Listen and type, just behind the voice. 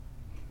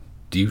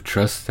Do you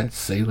trust that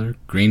sailor,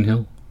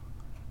 Greenhill?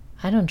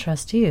 I don't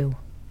trust you.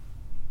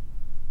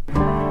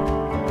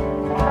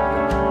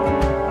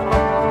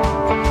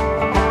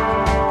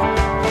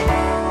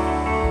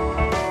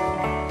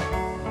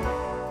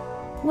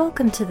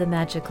 Welcome to the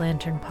Magic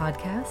Lantern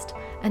Podcast,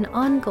 an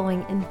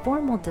ongoing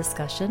informal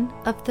discussion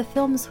of the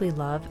films we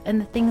love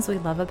and the things we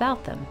love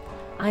about them.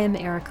 I am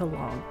Erica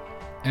Long.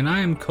 And I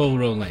am Cole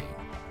Rolane.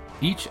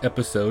 Each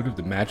episode of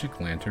the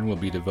Magic Lantern will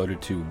be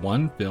devoted to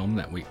one film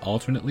that we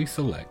alternately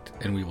select,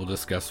 and we will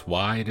discuss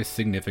why it is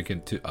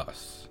significant to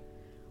us.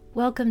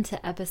 Welcome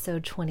to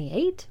episode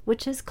 28,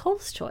 which is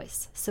Cole's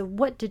choice. So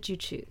what did you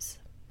choose?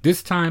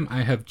 This time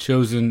I have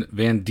chosen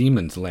Van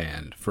Diemen's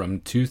Land from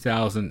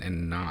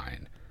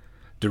 2009,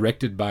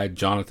 directed by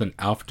Jonathan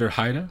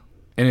Aufderheide,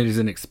 and it is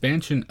an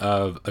expansion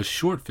of a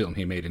short film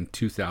he made in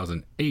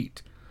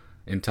 2008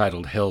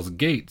 entitled Hell's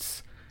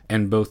Gates,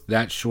 and both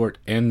that short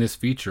and this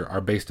feature are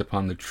based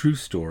upon the true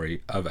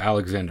story of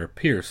Alexander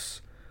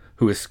Pierce,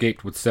 who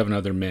escaped with 7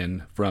 other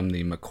men from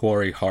the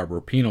Macquarie Harbour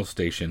Penal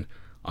Station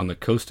on the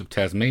coast of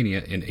Tasmania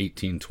in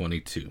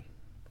 1822.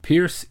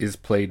 Pierce is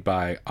played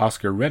by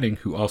Oscar Redding,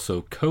 who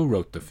also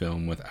co-wrote the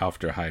film with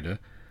Aufderheide.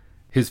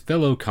 His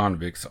fellow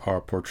convicts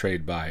are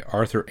portrayed by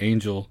Arthur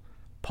Angel,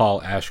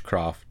 Paul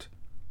Ashcroft,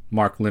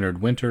 Mark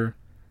Leonard Winter,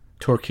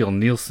 Torkil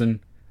Nielsen,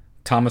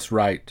 Thomas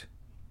Wright,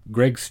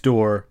 Greg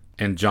Storr,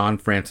 and John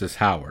Francis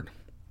Howard.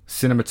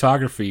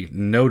 Cinematography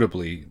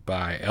notably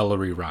by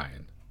Ellery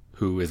Ryan,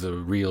 who is a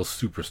real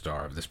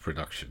superstar of this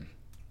production.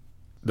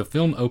 The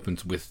film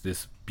opens with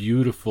this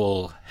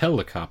beautiful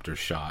helicopter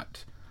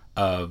shot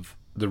of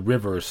the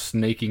river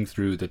snaking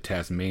through the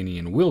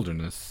Tasmanian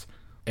wilderness,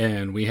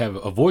 and we have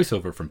a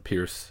voiceover from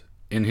Pierce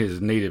in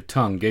his native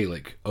tongue,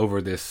 Gaelic,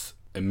 over this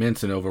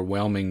immense and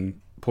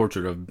overwhelming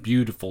portrait of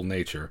beautiful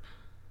nature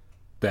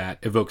that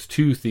evokes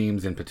 2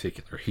 themes in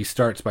particular. He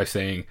starts by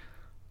saying,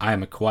 "I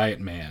am a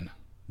quiet man,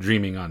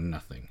 dreaming on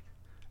nothing."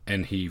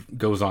 And he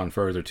goes on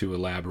further to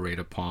elaborate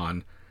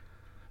upon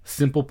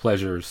simple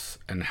pleasures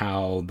and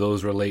how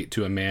those relate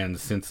to a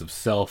man's sense of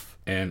self,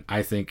 and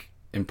I think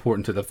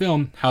important to the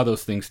film, how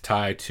those things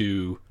tie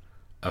to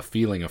a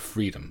feeling of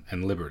freedom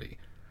and liberty.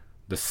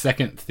 The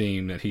second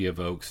theme that he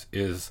evokes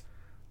is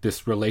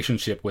this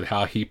relationship with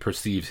how he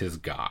perceives his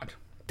God.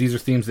 These are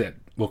themes that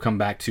we'll come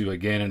back to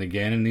again and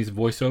again in these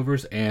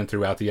voiceovers and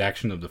throughout the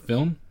action of the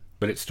film,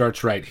 but it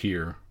starts right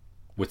here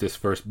with this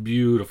first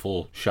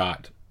beautiful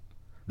shot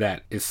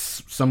that is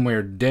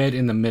somewhere dead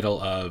in the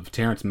middle of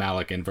Terrence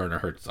Malick and Werner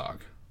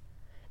Herzog.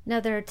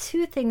 Now, there are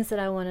 2 things that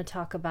I want to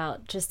talk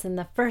about just in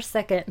the first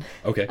second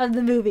Okay. of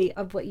the movie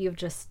of what you've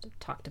just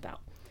talked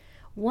about.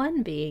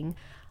 One being,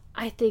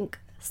 I think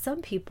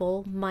some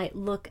people might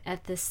look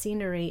at this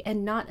scenery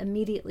and not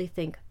immediately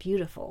think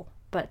beautiful,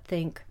 but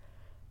think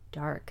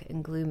dark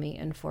and gloomy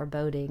and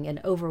foreboding and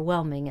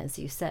overwhelming, as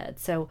you said.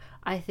 So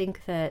I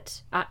think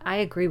that I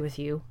agree with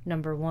you,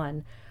 number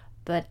one,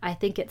 but I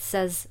think it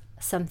says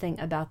something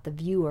about the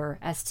viewer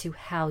as to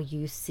how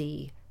you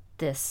see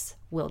this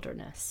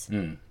wilderness.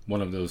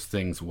 One of those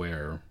things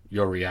where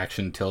your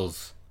reaction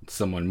tells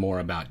someone more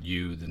about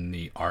you than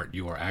the art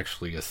you are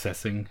actually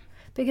assessing.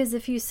 Because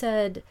if you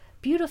said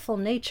beautiful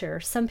nature,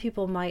 some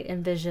people might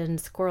envision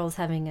squirrels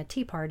having a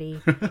tea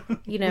party,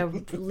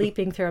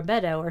 leaping through a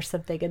meadow or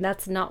something, and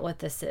that's not what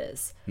this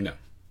is. No.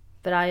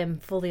 But I am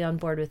fully on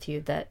board with you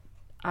that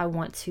I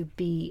want to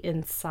be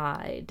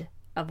inside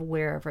of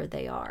wherever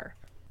they are.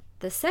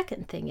 The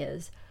second thing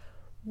is,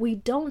 we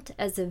don't,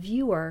 as a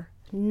viewer,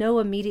 know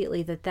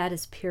immediately that that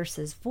is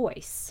Pierce's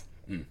voice.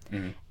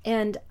 Mm-hmm.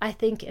 And I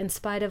think in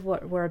spite of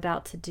what we're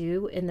about to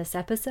do in this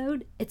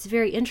episode, it's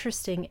very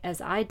interesting,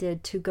 as I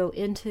did, to go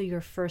into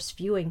your first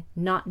viewing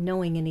not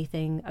knowing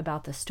anything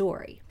about the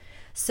story.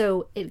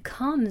 So it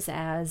comes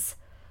as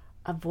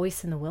a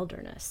voice in the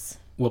wilderness.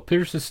 Well,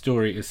 Pierce's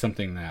story is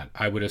something that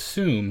I would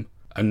assume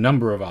a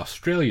number of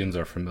Australians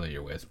are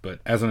familiar with, but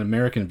as an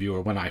American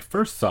viewer, when I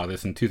first saw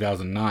this in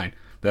 2009,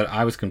 that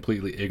I was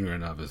completely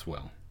ignorant of as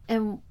well.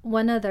 And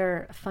one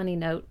other funny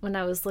note, when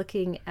I was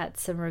looking at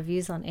some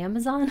reviews on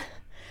Amazon,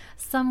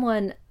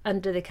 someone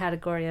under the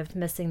category of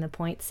missing the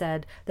point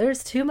said,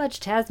 "There's too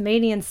much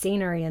Tasmanian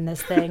scenery in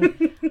this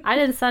thing." I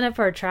didn't sign up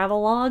for a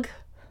travel log.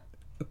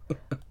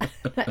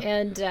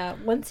 And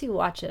once you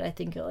watch it, I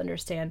think you'll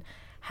understand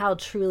how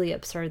truly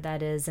absurd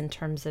that is in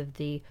terms of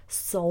the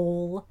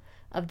soul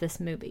of this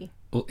movie.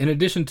 Well, in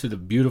addition to the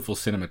beautiful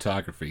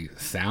cinematography,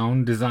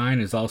 sound design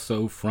is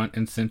also front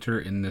and center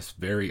in this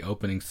very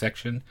opening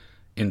section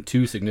in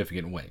 2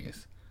 significant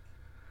ways.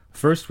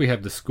 First, we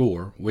have the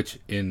score, which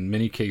in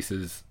many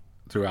cases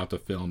throughout the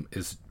film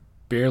is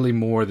barely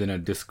more than a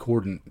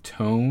discordant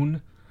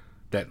tone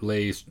that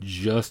lays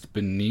just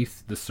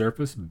beneath the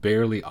surface,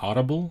 barely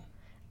audible.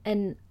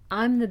 And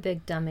I'm the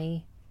big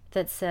dummy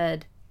that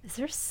said, is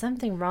there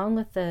something wrong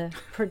with the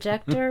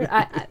projector?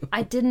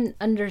 I didn't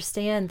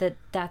understand that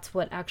that's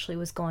what actually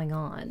was going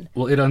on.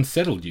 Well, it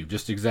unsettled you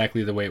just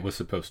exactly the way it was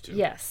supposed to.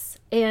 Yes.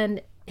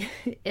 And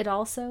it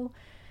also,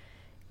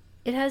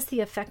 It has the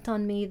effect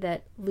on me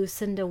that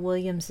Lucinda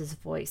Williams's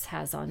voice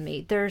has on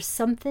me. There's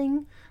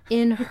something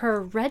in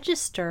her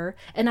register,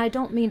 and I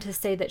don't mean to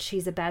say that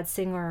she's a bad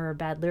singer or a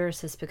bad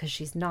lyricist, because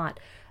she's not.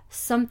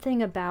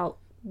 Something about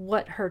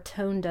what her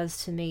tone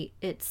does to me,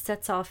 it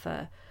sets off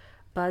a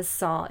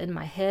buzzsaw in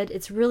my head.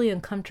 It's really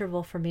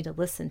uncomfortable for me to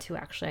listen to,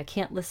 actually. I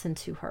can't listen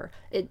to her.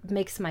 It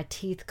makes my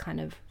teeth kind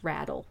of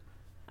rattle.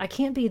 I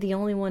can't be the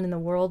only one in the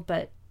world,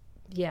 but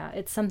yeah,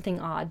 it's something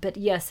odd. But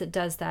yes, it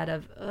does that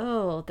of,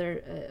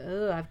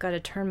 I've got to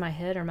turn my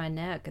head or my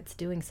neck. It's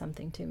doing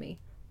something to me.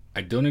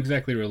 I don't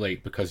exactly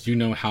relate, because you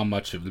know how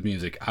much of the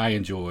music I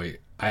enjoy,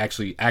 I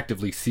actually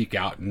actively seek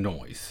out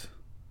noise.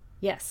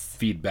 Yes.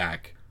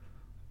 Feedback,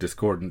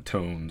 discordant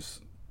tones.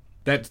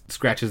 That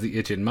scratches the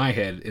itch in my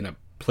head in a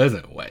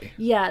pleasant way.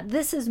 Yeah,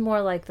 this is more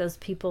like those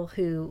people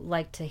who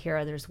like to hear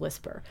others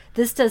whisper.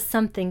 This does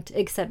something,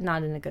 except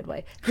not in a good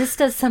way. This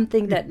does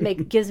something that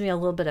gives me a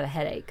little bit of a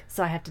headache,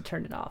 so I have to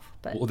turn it off.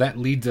 But well, that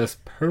leads us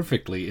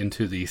perfectly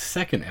into the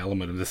second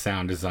element of the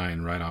sound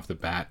design right off the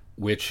bat,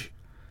 which,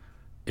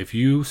 if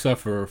you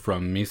suffer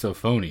from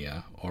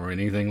misophonia or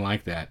anything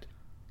like that,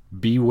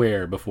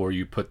 beware before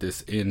you put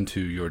this into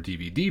your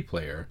DVD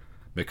player,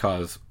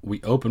 because we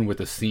open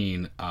with a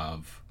scene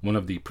of one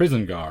of the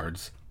prison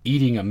guards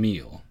eating a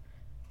meal.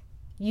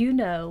 You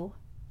know,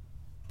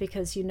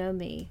 because you know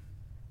me,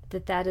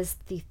 that is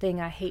the thing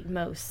I hate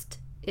most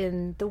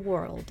in the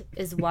world,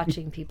 is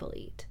watching people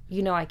eat.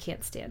 You know I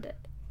can't stand it.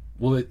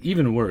 Well,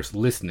 even worse,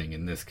 listening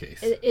in this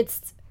case.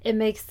 It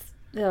makes,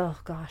 oh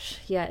gosh,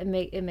 yeah, it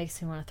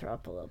makes me want to throw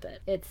up a little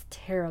bit. It's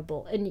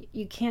terrible. And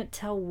you can't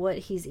tell what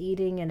he's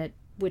eating, and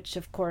which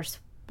of course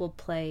will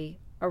play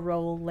a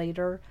role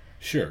later.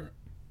 Sure.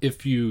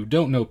 If you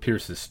don't know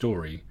Pierce's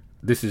story,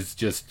 this is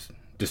just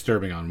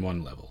disturbing on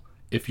one level.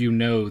 If you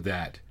know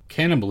that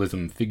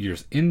cannibalism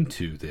figures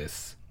into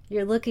this,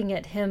 you're looking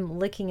at him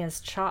licking his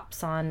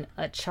chops on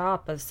a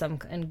chop of some,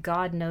 and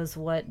God knows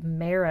what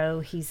marrow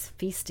he's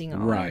feasting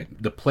on.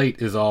 Right. The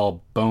plate is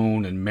all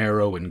bone and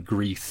marrow and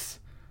grease,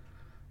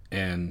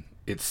 and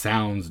it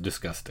sounds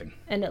disgusting.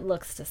 And it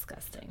looks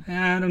disgusting.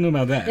 I don't know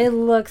about that. It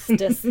looks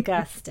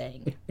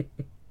disgusting.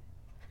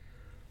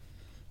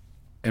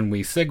 And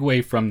we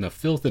segue from the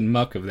filth and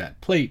muck of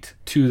that plate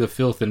to the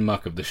filth and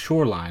muck of the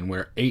shoreline,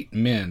 where 8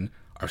 men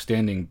are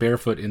standing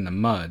barefoot in the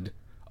mud,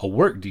 a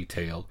work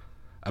detail,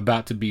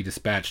 about to be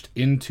dispatched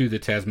into the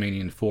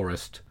Tasmanian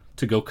forest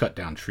to go cut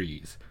down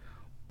trees.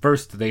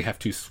 First, they have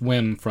to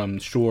swim from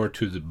shore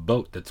to the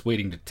boat that's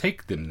waiting to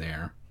take them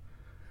there,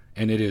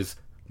 and it is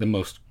the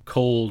most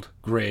cold,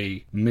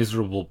 gray,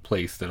 miserable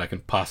place that I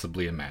can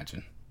possibly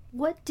imagine.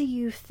 What do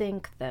you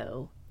think,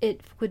 though,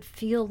 it would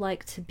feel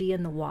like to be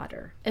in the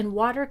water? And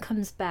water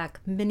comes back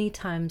many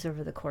times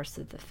over the course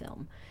of the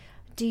film.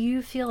 Do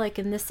you feel like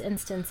in this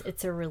instance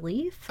it's a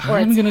relief? Or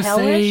I'm going to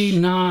hellish? say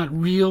not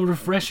real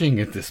refreshing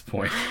at this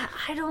point.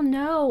 I don't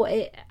know.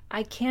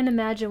 I can't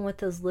imagine what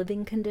those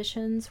living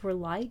conditions were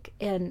like.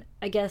 And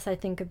I guess I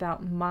think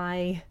about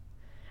my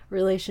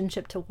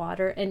relationship to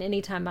water, and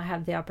anytime I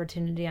have the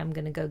opportunity, I'm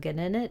going to go get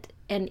in it.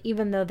 And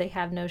even though they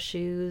have no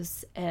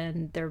shoes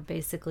and they're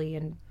basically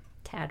in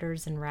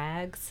tatters and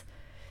rags,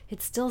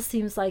 it still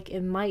seems like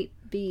it might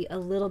be a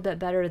little bit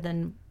better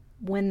than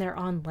when they're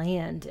on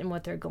land and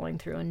what they're going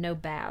through, and no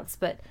baths.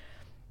 But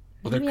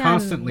well, they're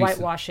constantly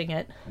whitewashing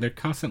it. They're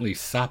constantly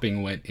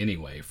sopping wet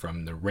anyway,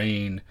 from the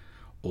rain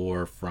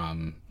or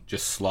from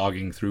just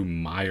slogging through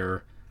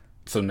mire.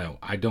 So no,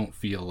 I don't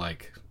feel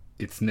like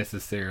it's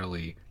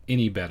necessarily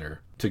any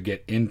better to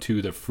get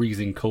into the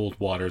freezing cold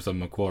waters of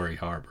Macquarie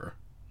Harbor.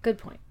 Good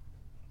point.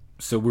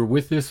 So we're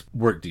with this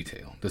work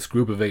detail, this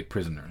group of 8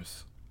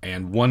 prisoners,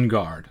 and 1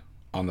 guard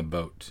on the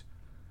boat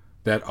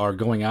that are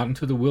going out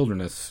into the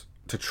wilderness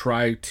to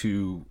try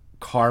to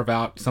carve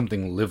out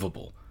something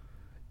livable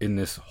in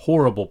this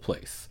horrible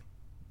place.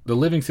 The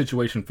living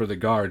situation for the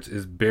guards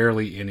is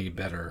barely any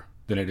better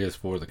than it is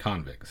for the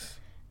convicts.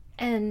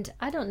 And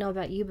I don't know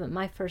about you, but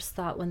my first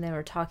thought when they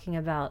were talking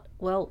about,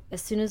 well,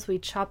 as soon as we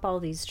chop all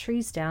these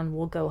trees down,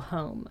 we'll go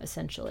home,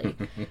 essentially.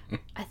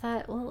 I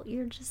thought, well,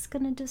 you're just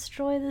going to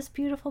destroy this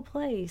beautiful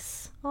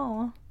place.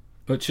 Aw.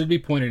 But it should be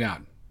pointed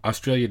out,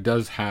 Australia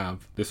does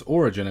have this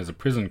origin as a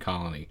prison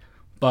colony.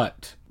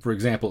 But, for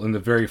example, in the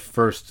very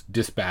first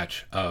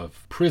dispatch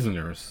of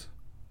prisoners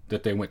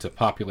that they went to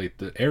populate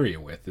the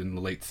area with in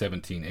the late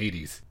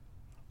 1780s,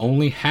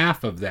 only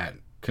half of that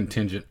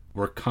contingent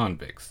were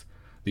convicts.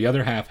 The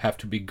other half have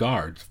to be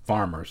guards,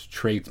 farmers,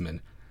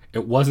 tradesmen.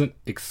 It wasn't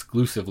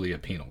exclusively a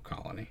penal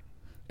colony.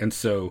 And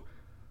so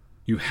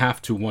you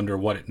have to wonder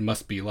what it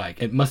must be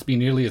like. It must be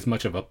nearly as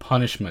much of a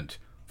punishment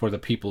for the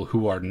people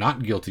who are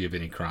not guilty of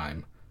any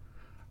crime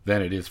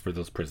than it is for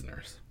those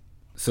prisoners.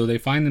 So they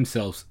find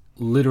themselves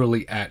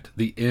literally at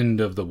the end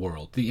of the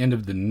world, the end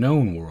of the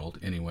known world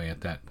anyway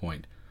at that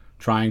point,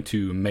 trying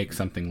to make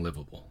something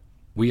livable.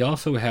 We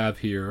also have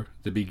here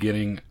the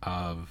beginning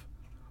of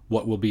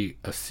what will be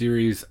a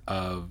series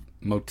of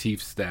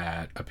motifs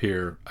that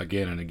appear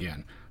again and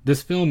again.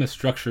 This film is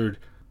structured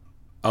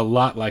a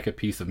lot like a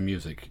piece of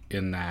music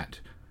in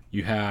that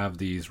you have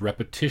these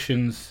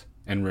repetitions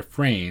and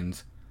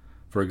refrains,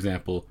 for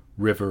example,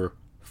 river,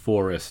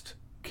 forest,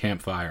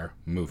 campfire,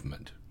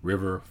 movement.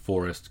 River,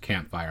 forest,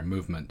 campfire,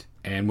 movement.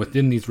 And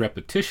within these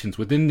repetitions,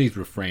 within these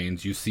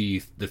refrains, you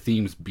see the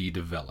themes be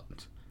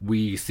developed.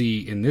 We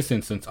see, in this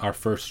instance, our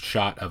first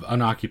shot of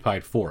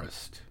unoccupied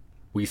forest.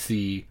 We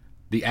see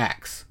the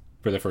axe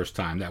for the first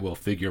time. That will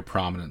figure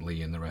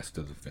prominently in the rest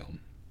of the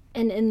film.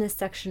 And in this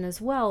section as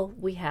well,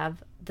 we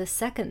have the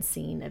second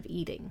scene of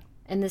eating.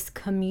 And this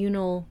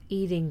communal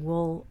eating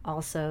will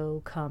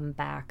also come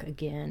back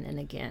again and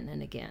again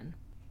and again.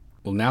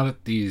 Well, now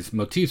that these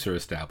motifs are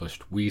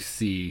established, we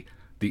see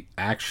the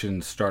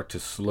action start to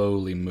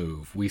slowly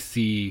move. We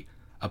see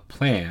a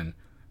plan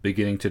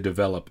beginning to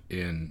develop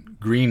in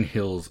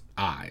Greenhill's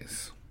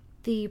eyes.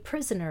 The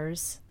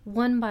prisoners,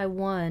 one by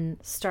one,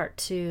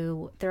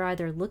 they're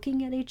either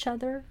looking at each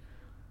other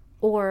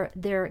or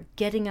they're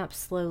getting up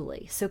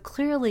slowly. So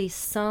clearly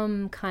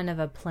some kind of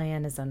a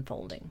plan is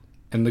unfolding.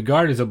 And the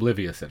guard is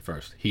oblivious at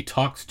first. He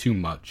talks too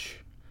much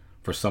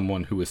for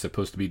someone who is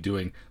supposed to be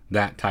doing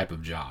that type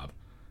of job.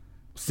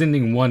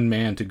 Sending one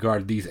man to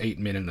guard these 8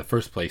 men in the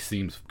first place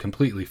seems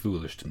completely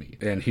foolish to me.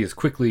 And he is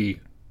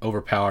quickly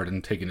overpowered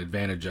and taken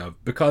advantage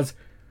of, because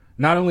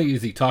not only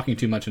is he talking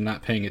too much and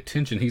not paying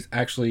attention, he's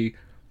actually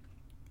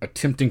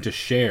attempting to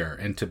share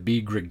and to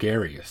be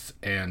gregarious.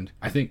 And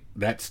I think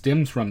that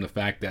stems from the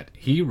fact that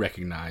he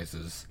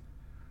recognizes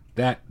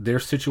that their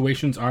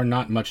situations are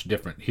not much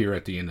different here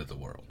at the end of the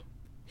world.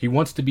 He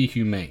wants to be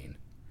humane.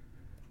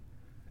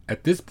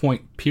 At this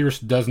point, Pierce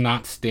does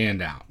not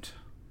stand out.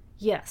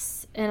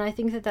 Yes, and I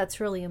think that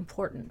that's really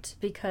important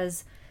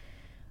because,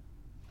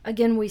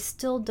 again, we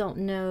still don't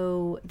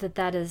know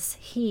that is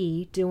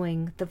he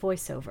doing the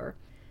voiceover.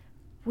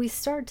 We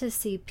start to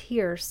see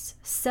Pierce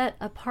set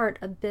apart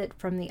a bit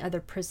from the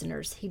other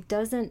prisoners. He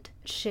doesn't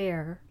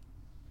share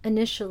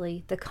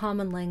initially the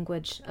common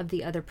language of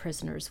the other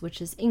prisoners,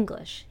 which is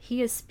English.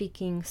 He is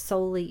speaking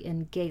solely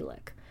in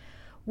Gaelic,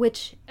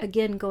 which,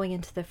 again, going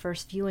into the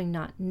first viewing,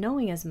 not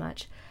knowing as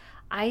much,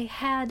 I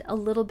had a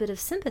little bit of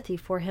sympathy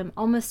for him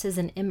almost as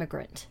an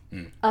immigrant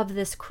of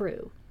this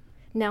crew.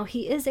 Now,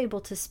 he is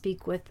able to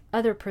speak with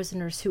other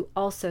prisoners who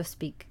also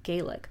speak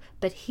Gaelic,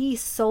 but he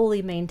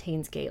solely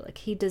maintains Gaelic.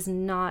 He does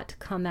not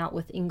come out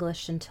with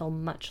English until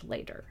much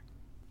later.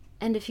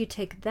 And if you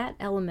take that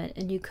element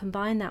and you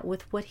combine that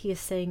with what he is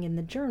saying in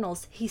the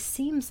journals, he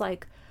seems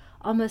like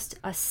almost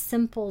a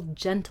simple,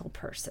 gentle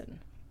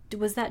person.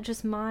 Was that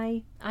just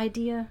my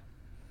idea?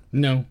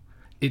 No,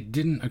 it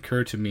didn't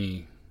occur to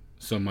me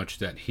so much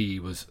that he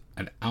was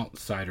an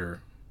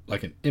outsider,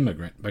 like an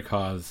immigrant,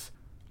 because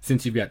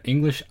since you've got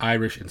English,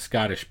 Irish, and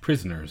Scottish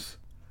prisoners,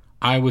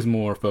 I was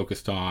more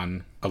focused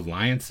on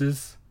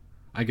alliances.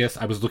 I guess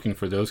I was looking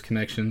for those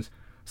connections,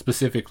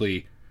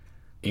 specifically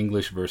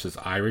English versus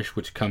Irish,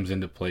 which comes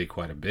into play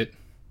quite a bit,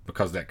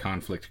 because that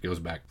conflict goes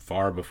back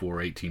far before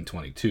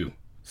 1822.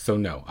 So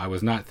no, I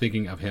was not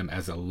thinking of him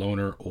as a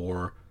loner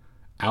or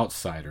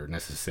outsider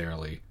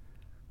necessarily.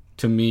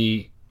 To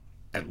me,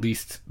 at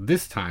least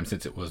this time,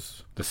 since it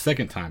was the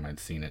second time I'd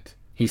seen it,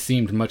 he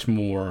seemed much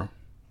more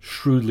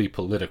shrewdly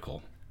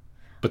political.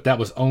 But that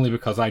was only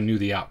because I knew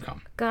the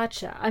outcome.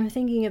 Gotcha. I'm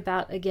thinking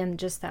about, again,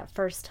 just that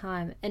first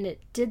time, and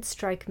it did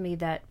strike me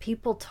that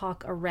people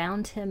talk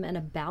around him and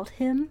about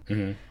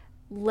him,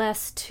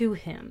 less to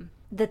him.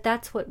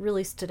 That's what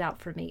really stood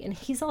out for me. And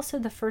he's also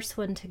the first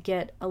one to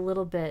get a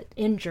little bit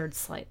injured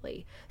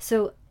slightly.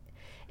 So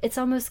it's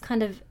almost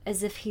kind of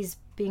as if he's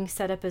being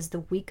set up as the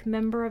weak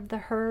member of the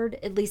herd.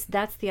 At least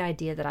that's the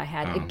idea that I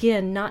had.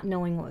 Again, not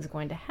knowing what was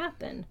going to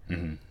happen.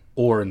 Mm-hmm.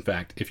 Or, in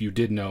fact, if you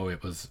did know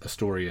it was a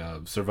story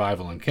of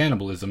survival and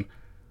cannibalism,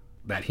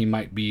 that he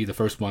might be the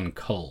first one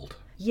culled.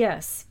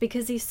 Yes,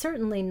 because he's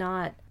certainly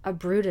not a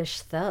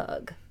brutish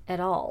thug at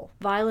all.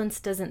 Violence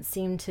doesn't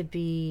seem to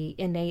be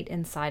innate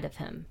inside of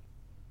him.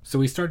 So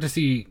we start to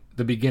see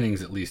the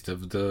beginnings, at least,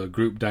 of the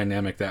group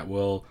dynamic that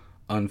will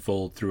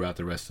unfold throughout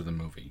the rest of the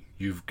movie.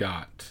 You've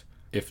got,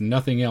 if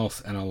nothing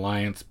else, an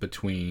alliance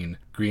between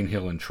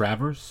Greenhill and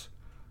Travers,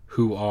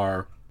 who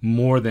are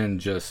more than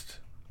just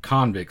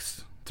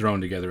convicts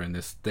thrown together in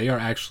this. They are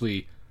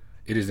actually,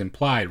 it is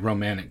implied,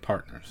 romantic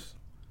partners.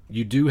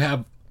 You do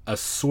have a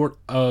sort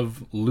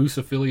of loose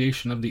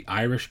affiliation of the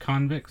Irish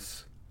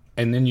convicts,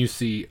 and then you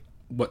see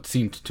what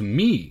seemed to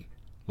me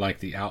like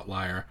the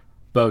outlier,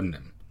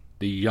 Bodenham,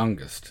 the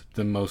youngest,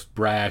 the most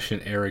brash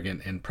and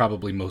arrogant, and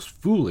probably most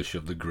foolish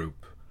of the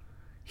group.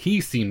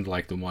 He seemed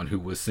like the one who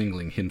was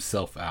singling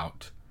himself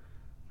out,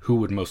 who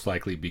would most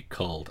likely be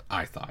culled,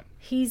 I thought.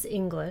 He's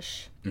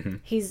English. Mm-hmm.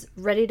 He's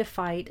ready to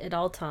fight at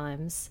all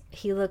times.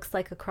 He looks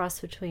like a cross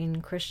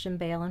between Christian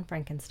Bale and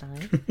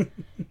Frankenstein.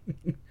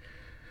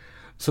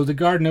 So the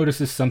guard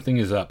notices something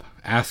is up,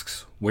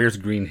 asks, "Where's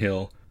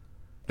Greenhill?"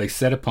 They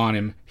set upon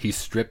him. He's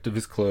stripped of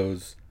his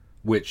clothes,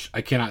 which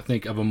I cannot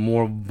think of a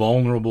more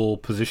vulnerable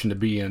position to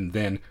be in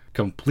than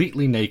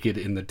completely naked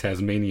in the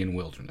Tasmanian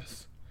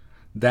wilderness.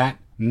 That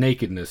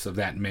nakedness of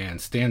that man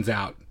stands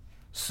out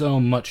so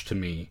much to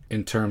me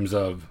in terms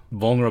of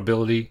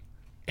vulnerability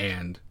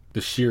and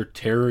the sheer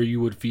terror you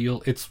would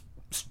feel. It's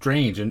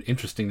strange and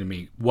interesting to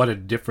me what a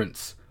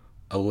difference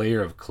a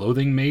layer of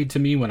clothing made to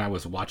me when I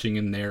was watching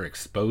in there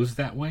exposed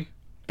that way.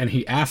 And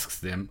he asks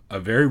them a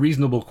very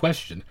reasonable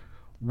question.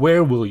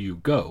 Where will you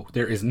go?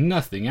 There is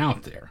nothing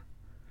out there.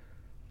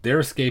 Their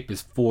escape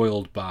is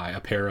foiled by a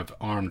pair of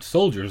armed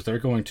soldiers. They're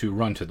going to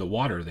run to the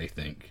water, they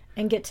think.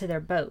 And get to their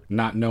boat.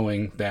 Not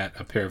knowing that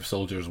a pair of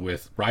soldiers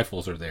with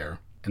rifles are there.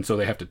 And so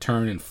they have to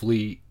turn and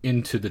flee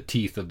into the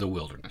teeth of the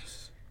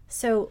wilderness.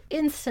 So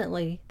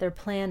instantly, their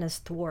plan is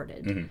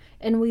thwarted. Mm-hmm.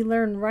 And we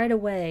learn right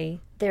away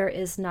there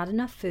is not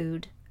enough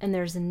food and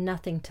there's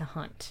nothing to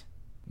hunt.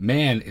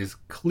 Man is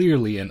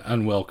clearly an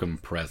unwelcome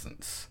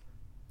presence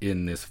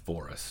in this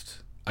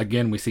forest.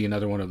 Again, we see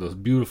another one of those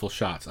beautiful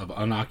shots of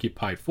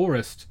unoccupied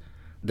forest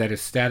that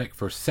is static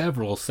for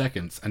several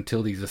seconds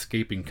until these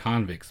escaping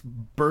convicts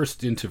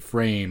burst into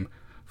frame,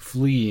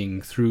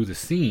 fleeing through the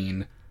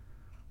scene,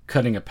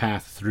 cutting a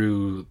path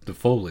through the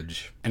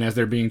foliage. And as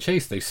they're being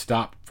chased, they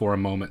stop for a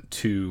moment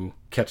to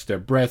catch their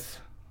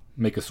breath,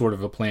 make a sort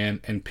of a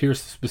plan, and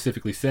Pierce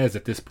specifically says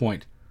at this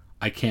point,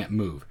 "I can't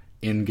move,"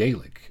 in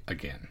Gaelic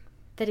again.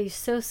 That he's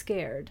so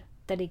scared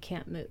that he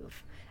can't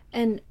move.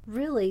 And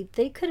really,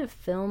 they could have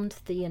filmed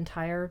the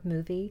entire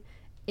movie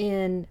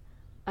in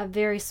a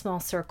very small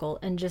circle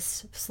and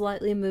just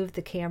slightly moved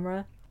the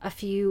camera a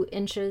few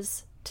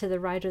inches to the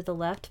right or the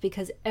left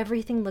because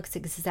everything looks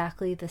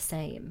exactly the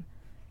same.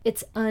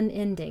 It's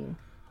unending.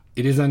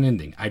 It is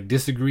unending. I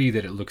disagree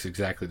that it looks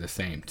exactly the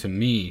same. To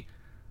me,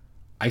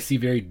 I see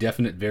very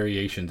definite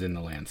variations in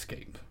the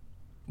landscape.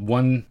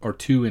 One or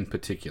two in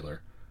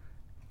particular,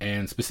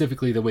 and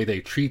specifically the way they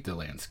treat the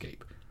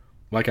landscape.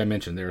 Like I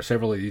mentioned, there are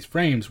several of these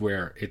frames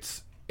where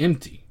it's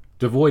empty,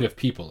 devoid of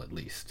people at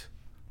least,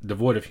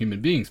 devoid of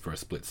human beings for a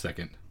split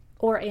second.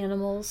 Or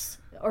animals,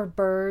 or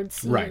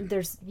birds. Right.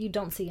 You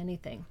don't see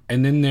anything.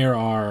 And then there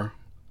are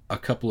a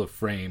couple of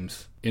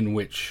frames in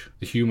which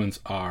the humans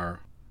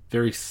are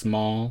very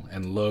small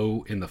and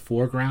low in the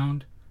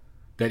foreground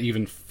that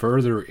even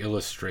further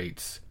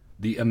illustrates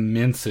the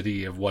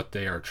immensity of what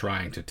they are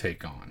trying to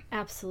take on.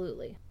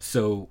 Absolutely.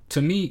 So,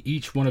 to me,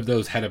 each one of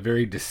those had a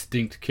very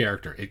distinct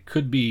character. It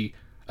could be,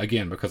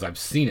 again, because I've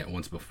seen it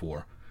once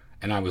before,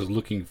 and I was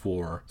looking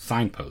for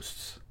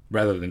signposts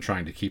rather than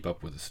trying to keep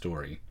up with the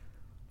story.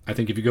 I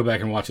think if you go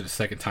back and watch it a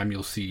second time,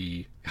 you'll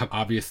see how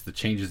obvious the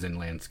changes in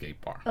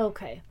landscape are.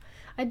 Okay.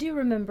 I do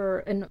remember,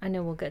 and I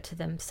know we'll get to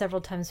them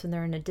several times when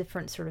they're in a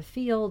different sort of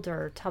field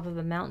or top of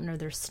a mountain or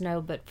there's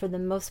snow, but for the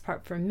most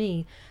part for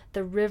me,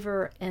 the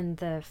river and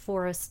the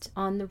forest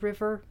on the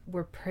river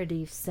were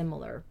pretty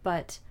similar.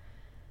 But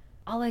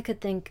all I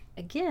could think,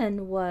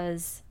 again,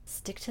 was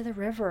stick to the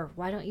river.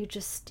 Why don't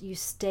you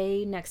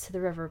stay next to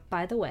the river?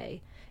 By the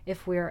way,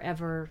 if we're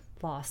ever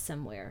lost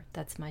somewhere,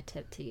 that's my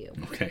tip to you.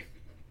 Okay.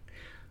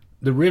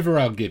 The river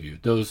I'll give you.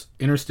 Those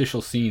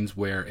interstitial scenes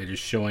where it is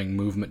showing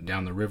movement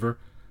down the river,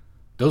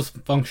 those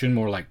function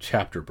more like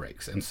chapter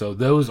breaks, and so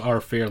those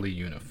are fairly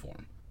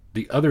uniform.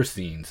 The other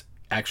scenes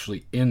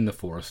actually in the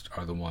forest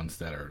are the ones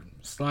that are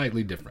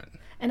slightly different.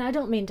 And I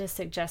don't mean to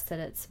suggest that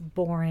it's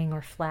boring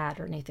or flat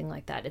or anything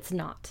like that. It's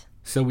not.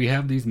 So we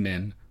have these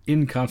men,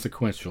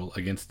 inconsequential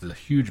against the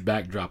huge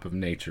backdrop of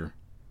nature.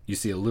 You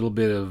see a little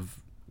bit of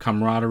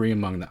camaraderie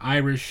among the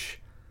Irish.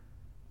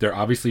 They're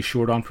obviously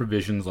short on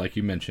provisions, like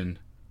you mentioned.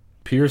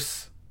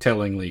 Pierce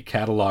tellingly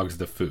catalogs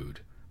the food.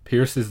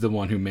 Pierce is the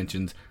one who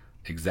mentions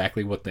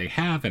exactly what they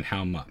have and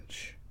how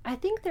much. I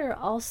think there are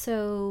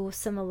also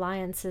some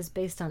alliances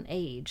based on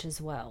age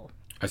as well.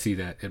 I see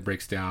that. It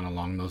breaks down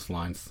along those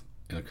lines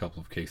in a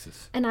couple of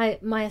cases. And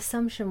my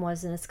assumption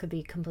was, and this could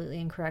be completely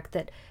incorrect,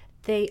 that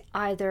they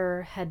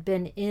either had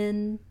been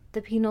in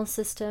the penal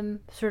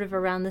system sort of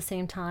around the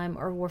same time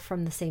or were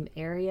from the same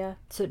area.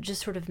 So it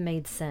just sort of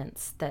made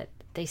sense that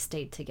they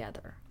stayed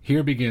together.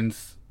 Here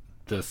begins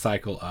the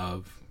cycle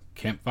of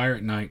campfire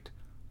at night,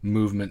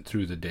 movement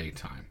through the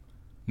daytime.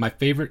 My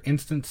favorite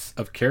instance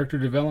of character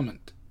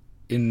development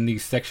in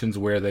these sections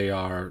where they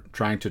are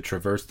trying to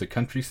traverse the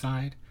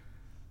countryside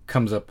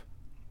comes up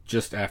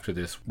just after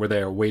this, where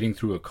they are wading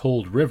through a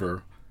cold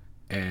river,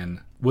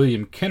 and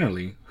William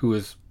Kennerly, who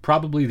is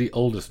probably the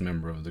oldest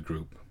member of the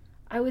group,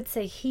 I would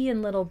say he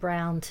and Little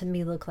Brown to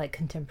me look like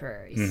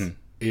contemporaries.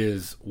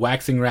 is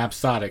waxing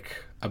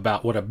rhapsodic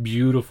about what a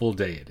beautiful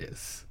day it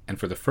is. And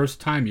for the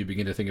first time you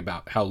begin to think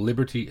about how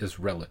liberty is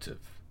relative.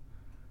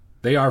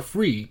 They are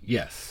free,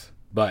 yes,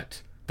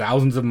 but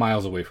thousands of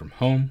miles away from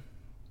home,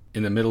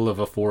 in the middle of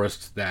a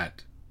forest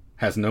that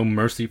has no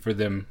mercy for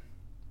them.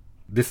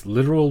 This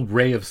literal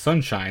ray of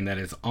sunshine that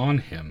is on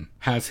him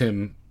has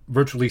him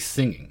virtually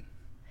singing.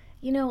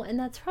 You know, and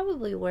that's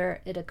probably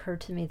where it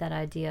occurred to me, that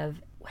idea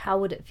of how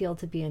would it feel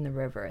to be in the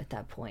river at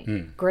that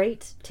point?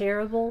 Great,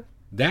 terrible,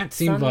 that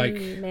seemed some like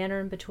manner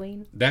in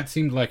between. That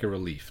seemed like a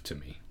relief to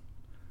me.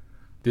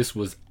 This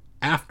was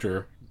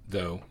after,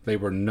 though, they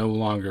were no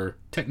longer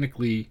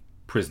technically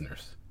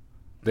prisoners.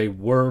 They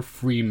were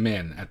free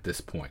men at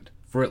this point,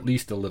 for at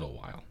least a little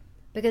while.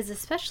 Because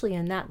especially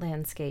in that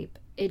landscape,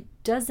 it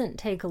doesn't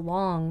take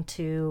long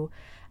to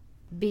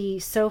be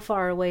so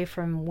far away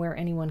from where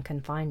anyone can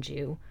find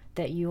you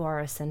that you are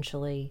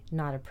essentially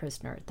not a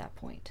prisoner at that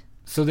point.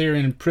 So they're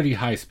in pretty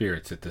high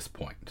spirits at this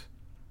point.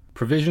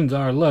 Provisions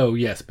are low,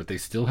 yes, but they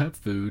still have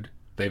food.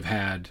 They've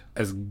had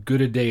as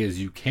good a day as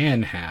you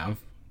can have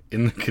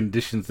in the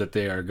conditions that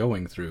they are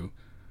going through.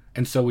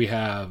 And so we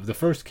have the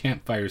first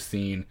campfire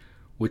scene,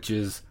 which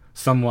is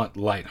somewhat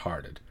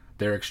lighthearted.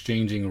 They're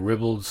exchanging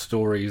ribald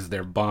stories,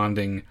 they're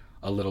bonding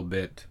a little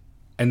bit.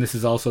 And this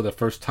is also the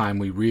first time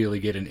we really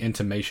get an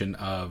intimation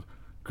of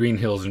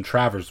Greenhill's and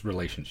Travers'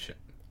 relationship.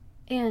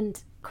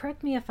 And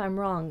correct me if I'm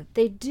wrong,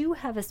 they do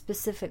have a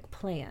specific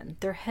plan.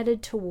 They're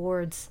headed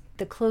towards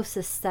the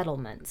closest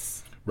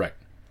settlements. Right.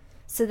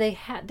 So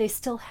they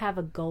still have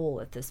a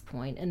goal at this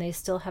point, and they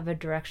still have a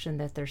direction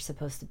that they're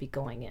supposed to be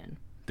going in.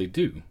 They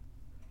do.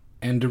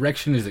 And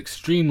direction is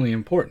extremely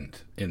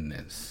important in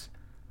this.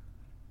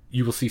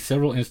 You will see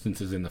several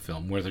instances in the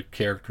film where the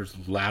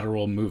character's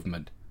lateral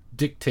movement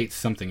dictates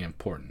something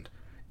important,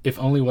 if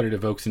only what it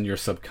evokes in your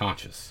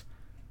subconscious.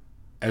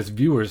 As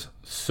viewers,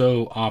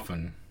 so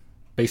often,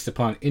 based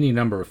upon any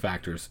number of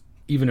factors,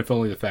 even if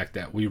only the fact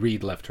that we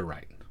read left to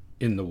right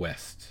in the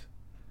West.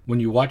 When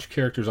you watch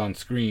characters on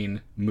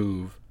screen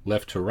move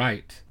left to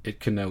right, it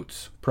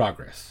connotes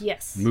progress.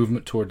 Yes.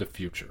 Movement toward the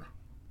future.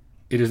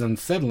 It is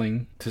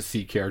unsettling to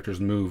see characters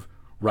move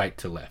right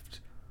to left.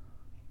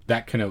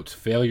 That connotes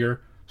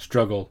failure,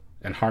 struggle,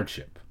 and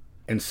hardship.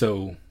 And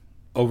so,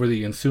 over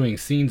the ensuing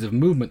scenes of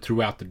movement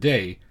throughout the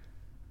day,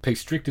 pay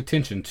strict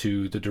attention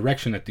to the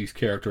direction that these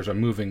characters are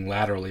moving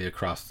laterally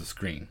across the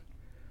screen.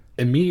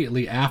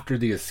 Immediately after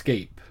the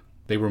escape,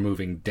 they were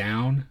moving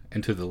down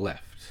and to the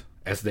left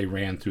as they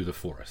ran through the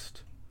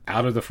forest.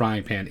 Out of the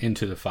frying pan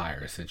into the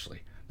fire,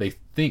 essentially. They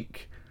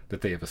think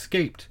that they have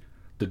escaped.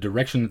 The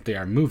direction that they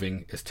are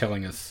moving is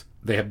telling us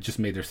they have just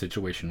made their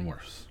situation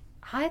worse.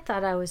 I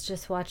thought I was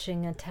just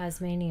watching a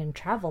Tasmanian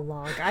travel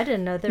log. I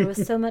didn't know there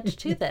was so much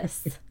to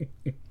this.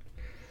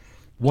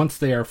 Once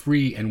they are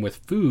free and with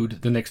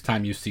food, the next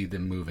time you see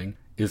them moving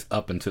is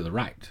up and to the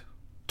right,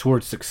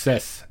 towards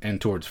success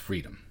and towards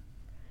freedom.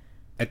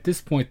 At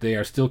this point, they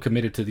are still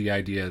committed to the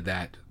idea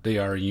that they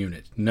are a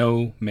unit.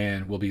 No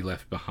man will be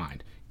left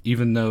behind.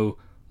 Even though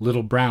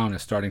Little Brown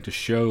is starting to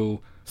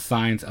show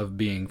signs of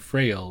being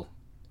frail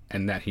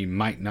and that he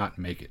might not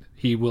make it,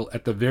 he will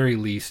at the very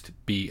least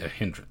be a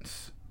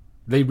hindrance.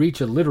 They reach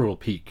a literal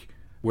peak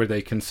where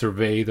they can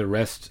survey the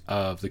rest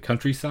of the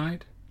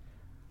countryside,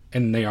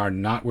 and they are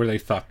not where they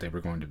thought they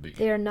were going to be.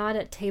 They are not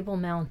at Table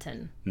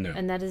Mountain. No.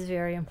 And that is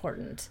very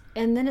important.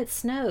 And then it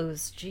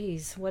snows.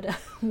 Jeez,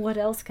 what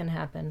else can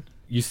happen?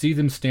 You see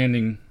them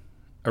standing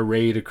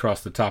arrayed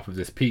across the top of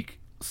this peak,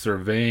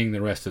 surveying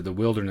the rest of the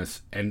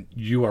wilderness, and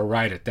you are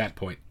right at that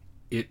point.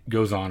 It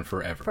goes on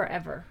forever.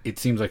 Forever. It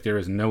seems like there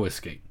is no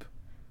escape.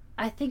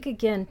 I think,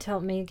 again, tell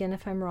me again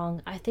if I'm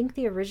wrong, I think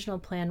the original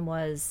plan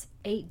was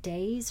 8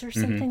 days or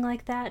something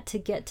like that to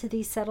get to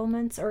these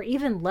settlements, or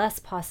even less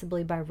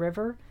possibly by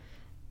river.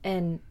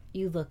 And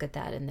you look at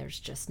that and there's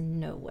just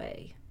no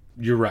way.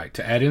 You're right.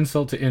 To add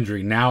insult to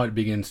injury, now it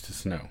begins to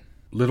snow.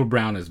 Little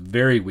Brown is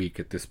very weak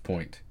at this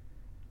point.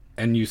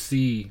 And you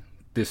see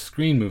this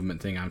screen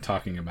movement thing I'm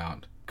talking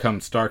about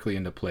come starkly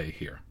into play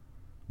here.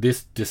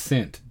 This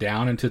descent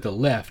down and to the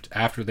left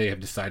after they have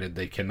decided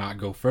they cannot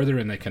go further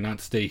and they cannot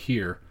stay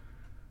here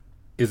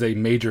is a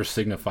major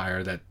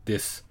signifier that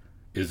this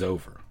is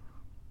over.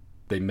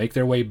 They make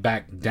their way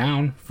back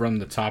down from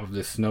the top of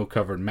this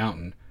snow-covered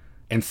mountain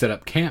and set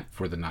up camp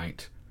for the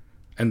night,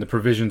 and the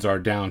provisions are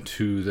down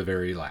to the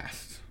very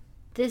last.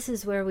 This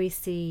is where we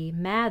see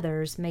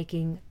Mathers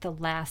making the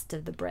last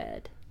of the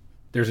bread.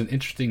 There's an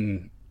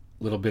interesting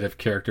little bit of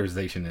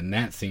characterization in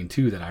that scene,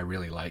 too, that I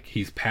really like.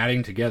 He's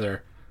patting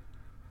together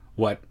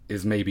what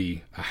is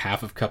maybe a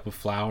half of cup of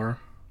flour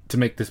to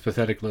make this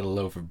pathetic little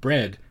loaf of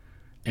bread,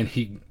 and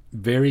he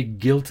very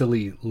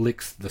guiltily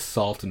licks the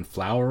salt and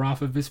flour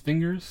off of his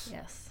fingers.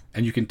 Yes.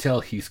 And you can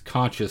tell he's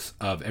conscious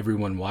of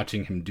everyone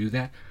watching him do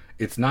that.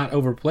 It's not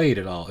overplayed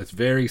at all. It's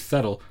very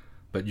subtle,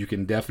 but you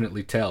can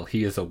definitely tell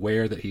he is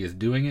aware that he is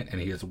doing it,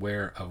 and he is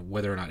aware of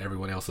whether or not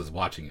everyone else is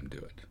watching him do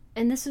it.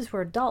 And this is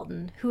where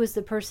Dalton, who is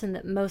the person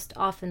that most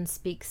often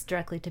speaks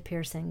directly to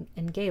Pierce in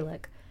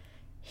Gaelic,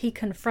 he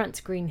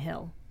confronts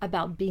Greenhill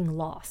about being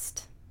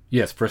lost.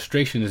 Yes,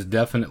 frustration is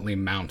definitely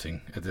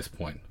mounting at this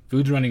point.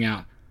 Food's running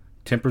out,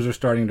 tempers are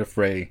starting to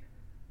fray.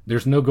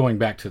 There's no going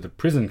back to the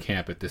prison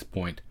camp at this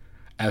point,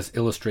 as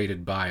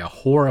illustrated by a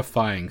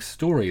horrifying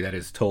story that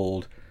is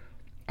told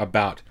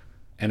about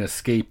an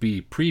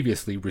escapee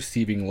previously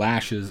receiving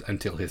lashes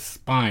until his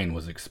spine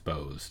was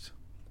exposed.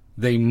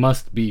 They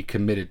must be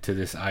committed to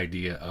this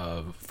idea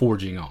of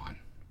forging on.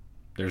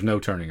 There's no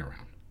turning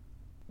around.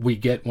 We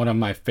get one of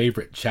my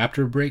favorite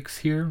chapter breaks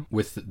here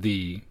with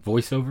the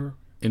voiceover,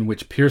 in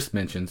which Pierce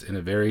mentions in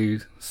a very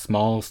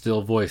small,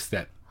 still voice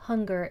that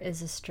hunger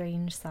is a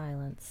strange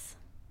silence.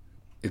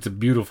 It's a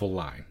beautiful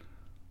line.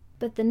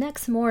 But the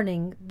next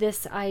morning,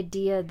 this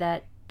idea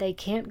that they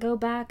can't go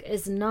back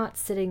is not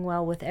sitting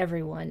well with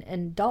everyone,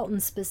 and Dalton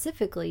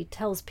specifically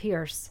tells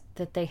Pierce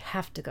that they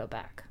have to go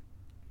back.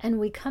 And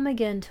we come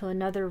again to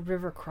another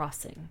river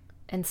crossing,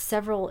 And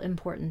several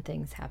important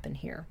things happen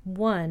here.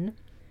 One,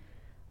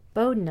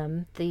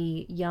 Bodenham,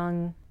 the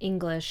young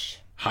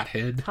English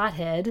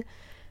hothead,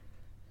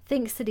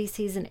 thinks that he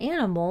sees an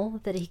animal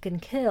that he can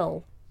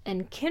kill.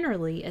 And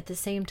Kennerly, at the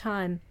same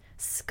time,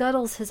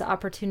 scuttles his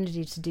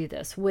opportunity to do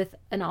this with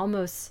an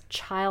almost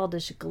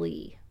childish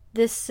glee.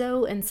 This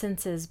so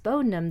incenses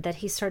Bodenham that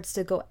he starts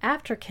to go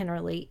after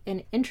Kennerly,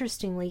 and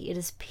interestingly, it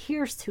is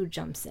Pierce who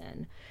jumps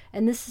in.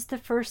 And this is the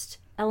first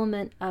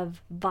element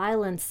of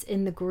violence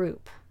in the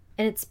group.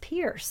 And it's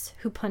Pierce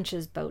who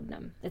punches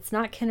Bodenham. It's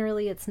not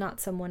Kennerly, it's not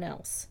someone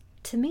else.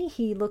 To me,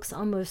 he looks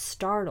almost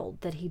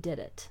startled that he did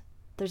it.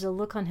 There's a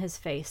look on his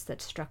face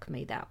that struck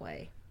me that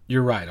way.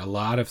 You're right. A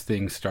lot of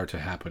things start to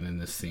happen in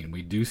this scene.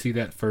 We do see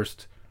that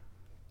first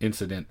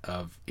incident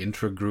of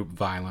intra-group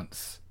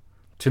violence.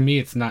 To me,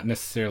 it's not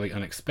necessarily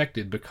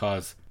unexpected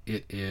because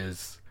it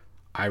is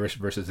Irish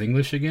versus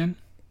English again.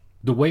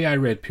 The way I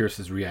read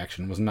Pierce's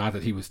reaction was not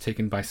that he was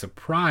taken by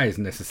surprise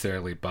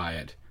necessarily by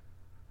it,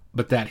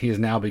 but that he is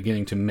now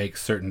beginning to make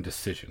certain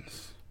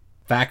decisions.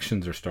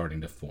 Factions are starting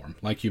to form.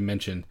 Like you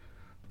mentioned,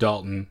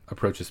 Dalton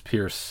approaches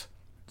Pierce,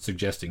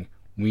 suggesting,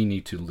 we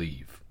need to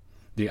leave.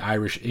 The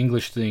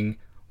Irish-English thing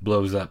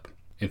blows up,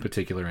 in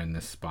particular in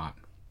this spot.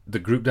 The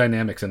group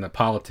dynamics and the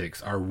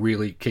politics are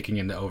really kicking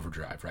into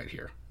overdrive right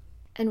here.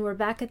 And we're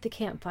back at the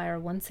campfire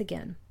once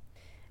again.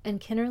 And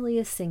Kennerly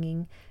is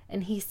singing,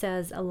 and he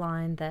says a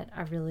line that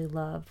I really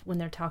love when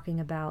they're talking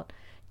about,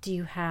 do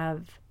you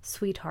have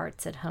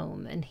sweethearts at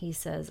home? And he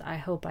says, I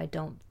hope I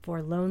don't,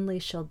 for lonely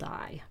shall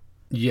die.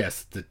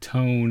 Yes, the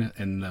tone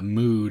and the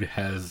mood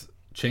has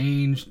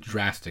changed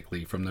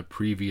drastically from the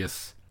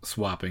previous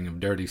swapping of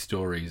dirty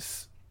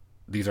stories.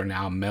 These are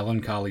now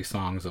melancholy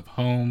songs of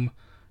home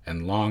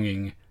and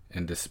longing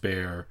and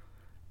despair,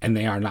 and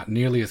they are not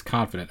nearly as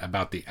confident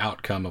about the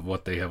outcome of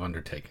what they have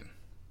undertaken.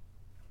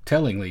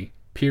 Tellingly,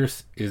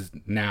 Pierce is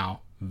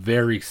now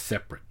very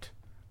separate.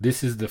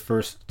 This is the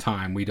first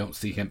time we don't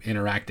see him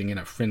interacting in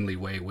a friendly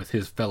way with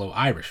his fellow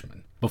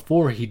Irishmen.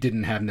 Before, he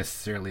didn't have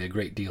necessarily a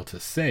great deal to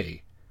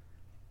say.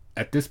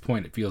 At this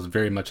point, it feels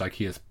very much like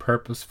he is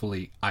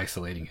purposefully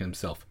isolating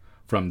himself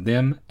from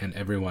them and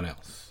everyone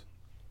else.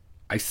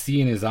 I see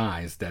in his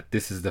eyes that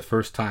this is the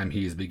first time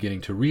he is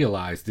beginning to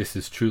realize this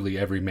is truly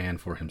every man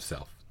for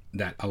himself,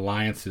 that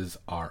alliances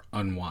are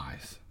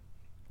unwise.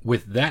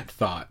 With that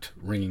thought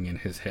ringing in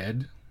his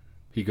head,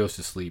 he goes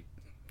to sleep.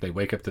 They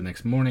wake up the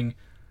next morning,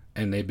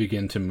 and they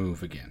begin to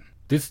move again.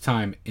 This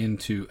time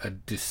into a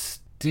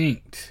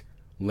distinct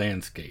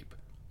landscape,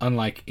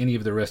 unlike any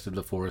of the rest of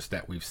the forest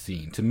that we've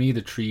seen. To me,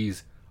 the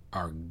trees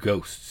are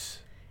ghosts.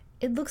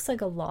 It looks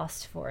like a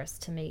lost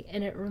forest to me,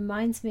 and it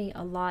reminds me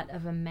a lot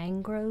of a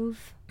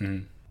mangrove,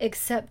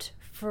 except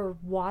for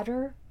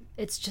water,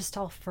 it's just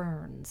all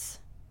ferns.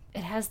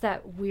 It has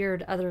that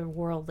weird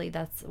otherworldly,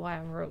 that's why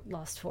I wrote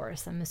Lost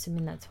Forest. I'm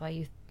assuming that's why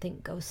you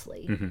think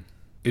ghostly. Mm-hmm.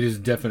 It is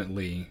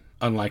definitely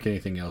unlike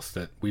anything else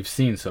that we've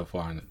seen so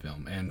far in the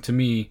film, and to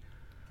me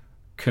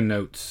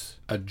connotes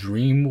a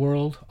dream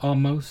world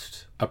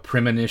almost, a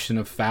premonition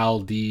of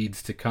foul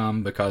deeds to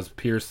come, because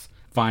Pierce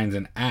finds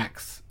an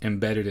axe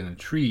embedded in a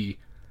tree,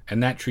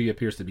 and that tree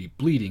appears to be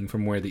bleeding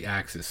from where the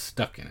axe is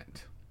stuck in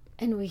it.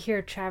 And we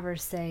hear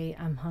Travers say,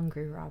 I'm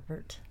hungry,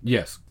 Robert.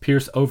 Yes,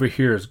 Pierce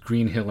overhears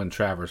Greenhill and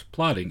Travers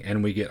plotting,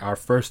 and we get our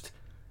first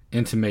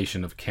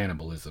intimation of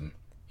cannibalism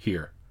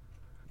here.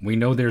 We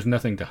know there's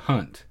nothing to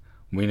hunt.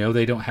 We know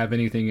they don't have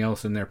anything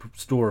else in their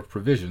store of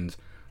provisions,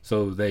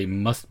 so they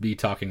must be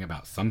talking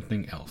about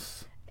something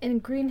else.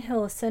 And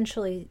Greenhill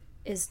essentially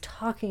is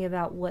talking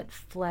about what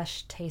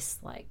flesh tastes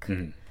like,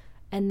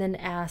 and then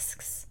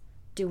asks,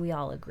 do we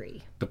all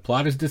agree? The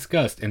plot is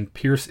discussed, and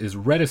Pierce is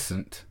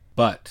reticent,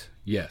 but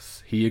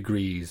yes, he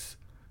agrees,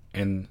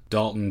 and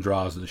Dalton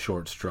draws the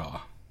short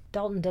straw.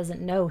 Dalton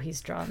doesn't know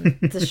he's drawn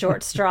the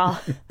short straw,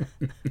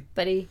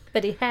 but he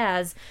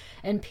has,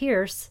 and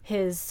Pierce,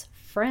 his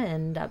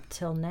friend up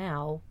till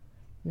now,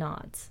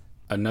 nods.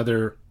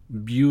 Another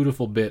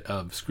beautiful bit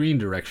of screen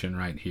direction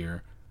right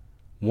here.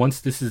 Once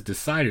this is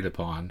decided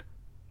upon,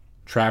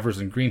 Travers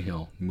and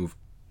Greenhill move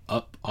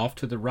up off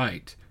to the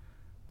right,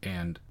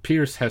 and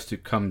Pierce has to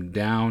come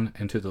down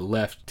and to the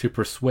left to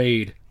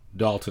persuade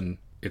Dalton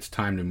it's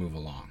time to move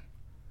along.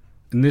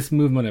 And this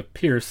movement of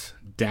Pierce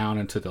down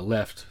and to the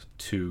left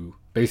to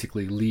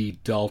basically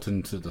lead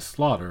Dalton to the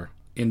slaughter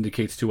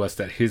indicates to us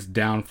that his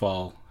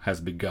downfall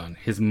has begun.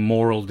 His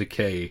moral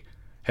decay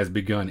has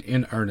begun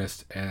in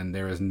earnest, and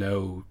there is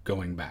no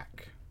going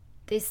back.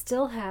 They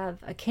still have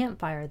a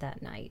campfire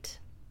that night.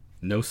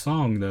 No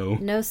song, though.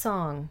 No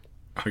song.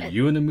 Are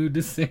you in the mood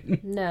to sing?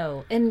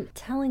 No. And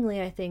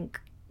tellingly, I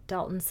think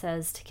Dalton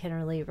says to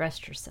Kennerly,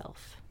 rest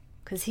yourself.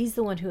 Because he's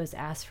the one who has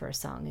asked for a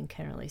song, and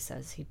Kennerly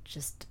says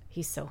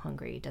he's so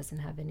hungry, he doesn't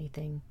have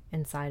anything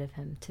inside of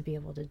him to be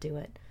able to do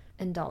it.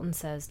 And Dalton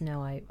says,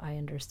 no, I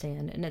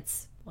understand. And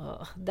it's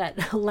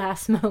that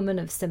last moment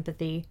of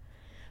sympathy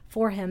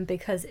for him,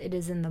 because it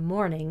is in the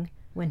morning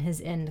when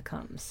his end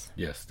comes.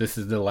 Yes, this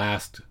is the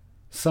last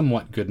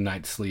somewhat good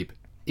night's sleep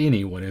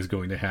anyone is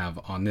going to have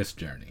on this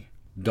journey.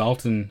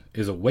 Dalton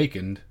is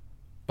awakened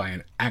by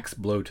an axe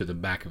blow to the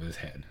back of his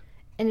head.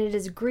 And it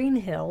is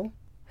Greenhill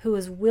who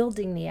is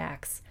wielding the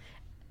axe.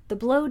 The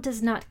blow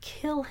does not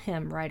kill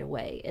him right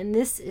away, and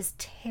this is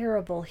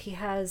terrible. He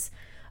has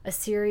a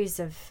series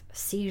of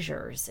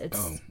seizures.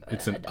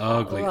 It's an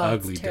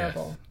ugly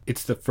death.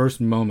 It's the first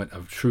moment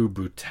of true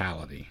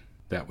brutality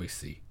that we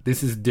see.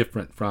 This is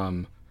different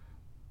from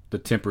the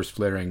tempers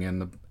flaring and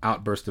the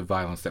outburst of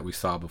violence that we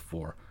saw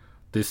before.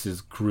 This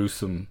is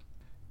gruesome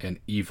and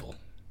evil.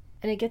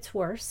 And it gets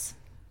worse.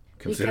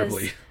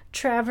 Considerably. Because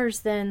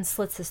Travers then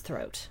slits his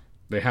throat.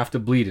 They have to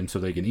bleed him so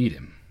they can eat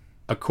him.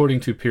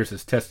 According to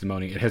Pierce's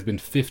testimony, it has been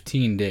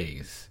 15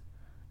 days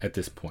at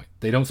this point.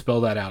 They don't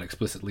spell that out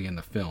explicitly in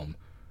the film,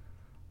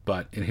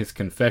 but in his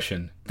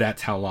confession,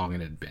 that's how long it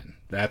had been.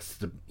 That's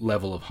the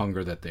level of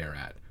hunger that they're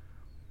at.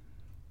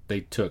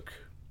 They took,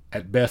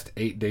 at best,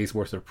 8 days'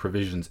 worth of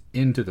provisions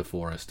into the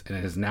forest, and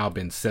it has now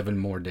been 7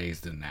 more days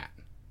than that.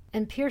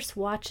 And Pierce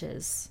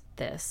watches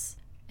this,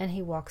 and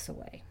he walks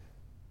away.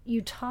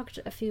 You talked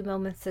a few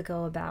moments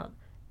ago about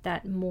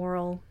that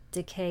moral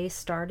decay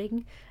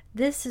starting.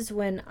 This is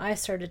when I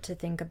started to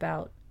think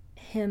about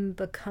him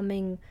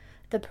becoming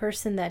the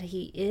person that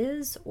he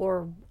is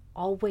or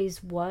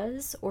always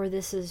was, or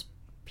this is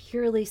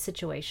purely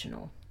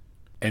situational.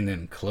 And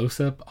then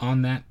close up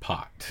on that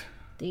pot.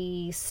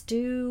 The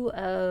stew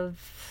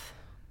of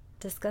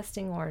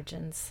disgusting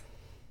origins.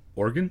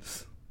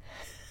 Organs?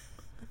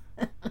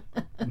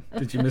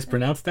 Did you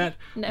mispronounce that?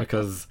 No.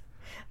 Because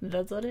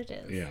that's what it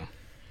is. Yeah.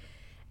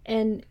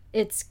 And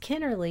it's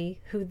Kennerly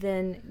who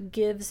then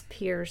gives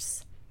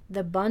Pierce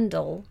the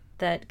bundle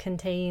that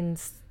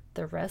contains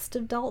the rest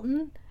of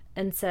Dalton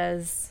and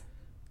says,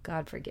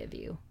 God forgive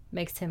you,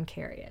 makes him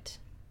carry it.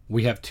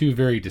 We have 2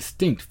 very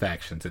distinct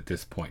factions at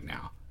this point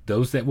now.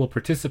 Those that will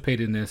participate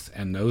in this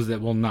and those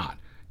that will not.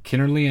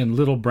 Kennerly and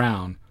Little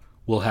Brown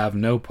will have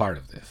no part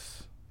of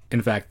this.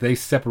 In fact, they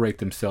separate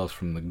themselves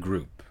from the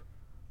group.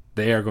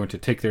 They are going to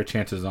take their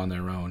chances on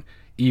their own.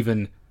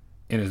 Even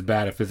in as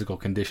bad a physical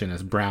condition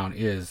as Brown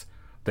is,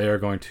 they are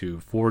going to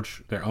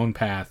forge their own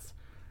path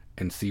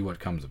and see what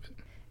comes of it.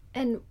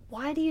 And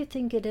why do you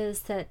think it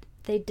is that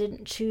they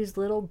didn't choose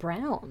Little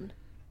Brown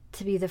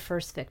to be the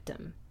first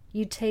victim?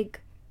 You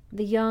take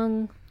the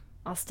young,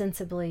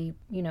 ostensibly,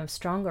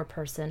 stronger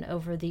person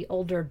over the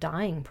older,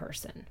 dying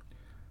person.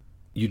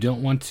 You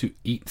don't want to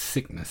eat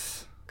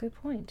sickness. Good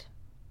point.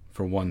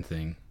 For one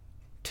thing.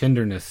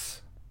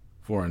 Tenderness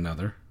for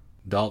another.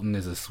 Dalton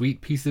is a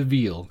sweet piece of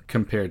veal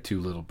compared to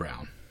Little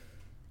Brown.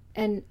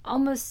 And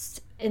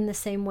almost in the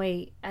same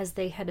way as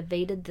they had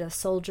evaded the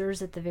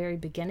soldiers at the very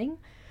beginning,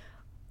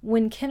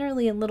 when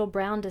Kennerly and Little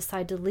Brown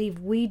decide to leave,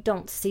 we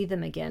don't see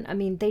them again. I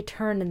mean, they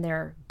turn and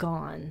they're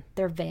gone.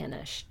 They're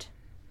vanished.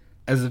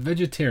 As a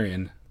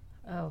vegetarian,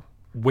 I'm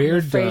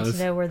afraid to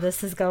know where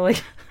this is going.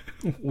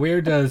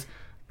 Where does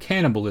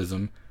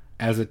cannibalism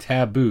as a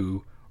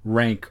taboo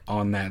rank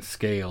on that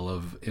scale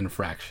of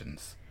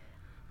infractions?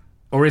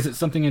 Or is it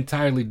something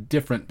entirely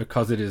different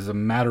because it is a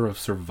matter of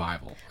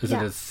survival? Is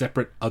it a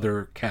separate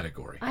other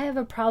category? I have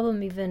a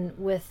problem even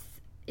with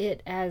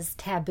it as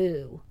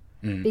taboo.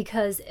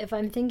 Because if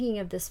I'm thinking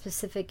of the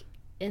specific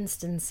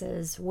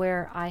instances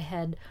where I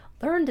had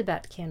learned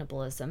about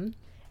cannibalism,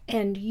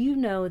 and you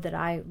know that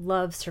I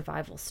love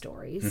survival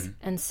stories,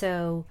 and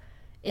so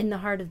In the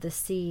Heart of the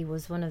Sea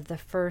was one of the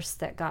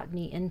first that got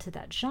me into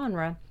that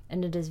genre,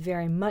 and it is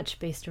very much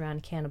based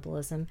around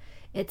cannibalism.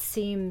 It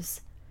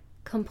seems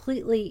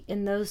completely,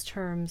 in those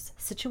terms,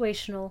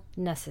 situational,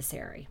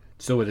 necessary.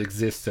 So it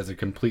exists as a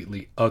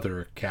completely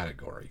other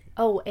category.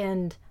 Oh,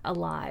 and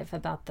Alive,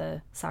 about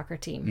the soccer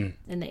team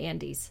in the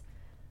Andes.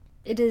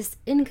 It is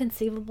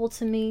inconceivable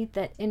to me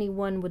that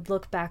anyone would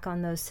look back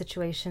on those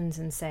situations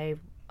and say,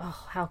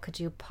 oh, how could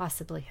you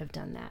possibly have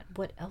done that?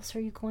 What else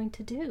are you going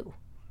to do?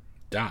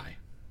 Die.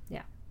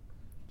 Yeah.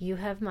 You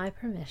have my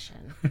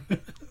permission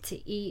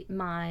to eat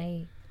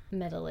my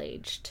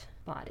middle-aged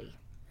body.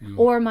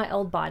 Or my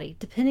old body,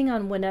 depending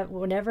on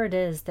whenever it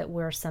is that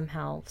we're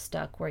somehow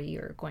stuck where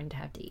you're going to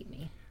have to eat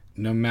me.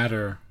 No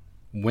matter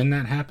when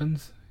that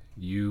happens,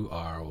 you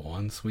are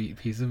one sweet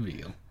piece of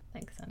veal.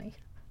 Thanks, honey.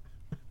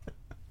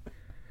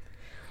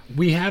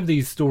 We have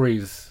these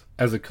stories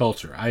as a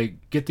culture. I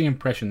get the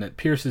impression that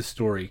Pierce's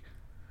story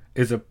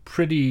is a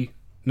pretty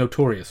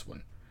notorious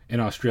one in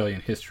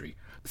Australian history.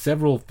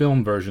 Several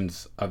film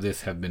versions of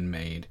this have been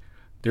made.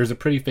 There's a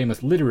pretty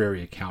famous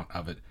literary account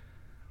of it.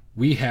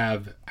 We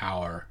have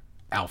our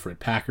Alfred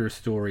Packer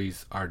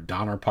stories, our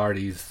Donner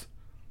Parties.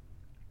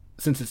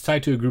 Since it's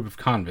tied to a group of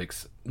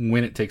convicts,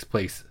 when it takes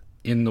place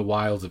in the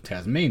wilds of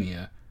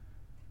Tasmania,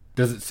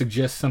 does it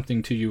suggest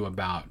something to you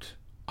about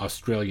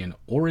Australian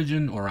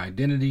origin or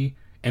identity?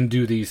 And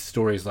do these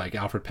stories like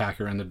Alfred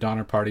Packer and the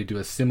Donner Party do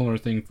a similar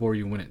thing for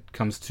you when it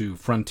comes to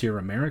frontier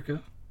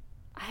America?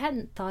 I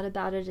hadn't thought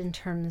about it in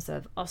terms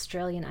of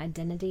Australian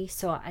identity,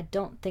 so I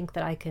don't think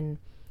that I can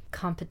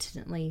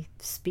competently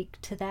speak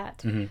to that.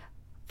 Mm-hmm.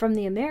 From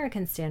the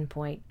American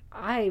standpoint,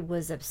 I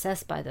was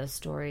obsessed by those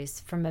stories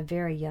from a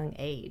very young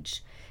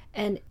age.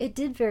 And it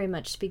did very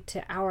much speak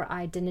to our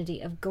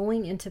identity of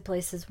going into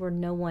places where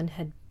no one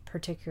had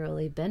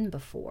particularly been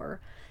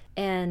before.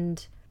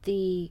 And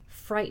the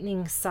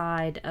frightening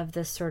side of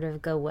this sort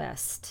of go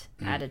west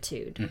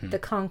attitude. Mm-hmm. The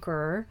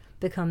conqueror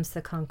becomes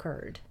the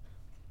conquered.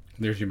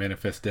 There's your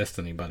manifest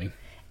destiny, buddy.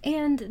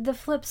 And the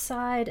flip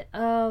side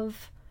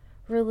of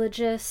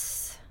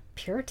religious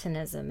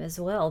Puritanism as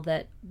well,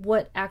 that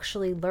what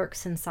actually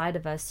lurks inside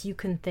of us, you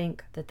can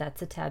think that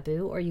that's a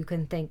taboo, or you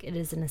can think it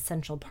is an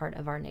essential part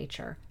of our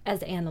nature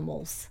as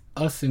animals.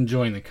 Us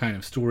enjoying the kind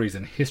of stories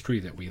and history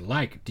that we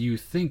like, do you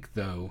think,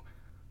 though,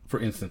 for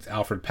instance,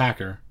 Alfred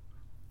Packer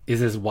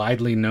is as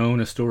widely known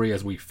a story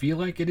as we feel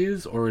like it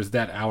is, or is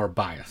that our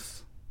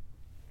bias?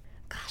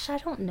 Gosh, I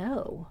don't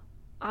know.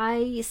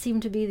 I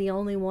seem to be the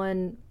only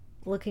one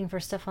looking for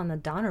stuff on the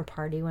Donner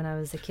Party when I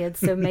was a kid,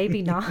 so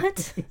maybe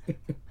not.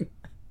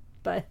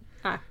 But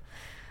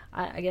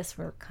I guess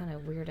we're kind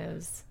of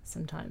weirdos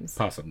sometimes.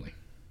 Possibly.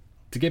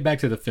 To get back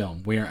to the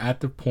film, we are at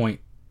the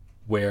point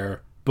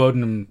where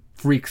Bodenham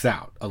freaks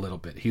out a little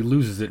bit. He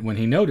loses it when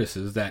he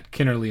notices that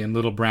Kennerly and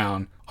Little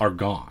Brown are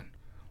gone.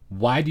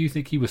 Why do you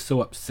think he was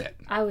so upset?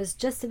 I was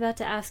just about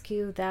to ask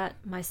you that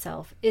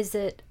myself. Is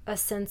it a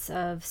sense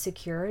of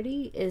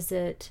security? Is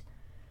it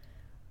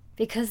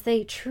because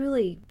they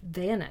truly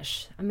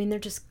vanish? I mean, they're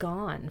just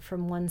gone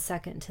from one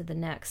second to the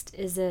next.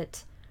 Is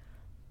it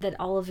that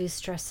all of these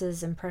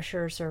stresses and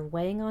pressures are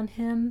weighing on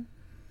him?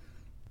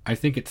 I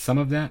think it's some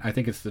of that. I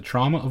think it's the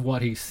trauma of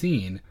what he's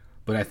seen,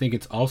 but I think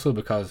it's also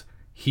because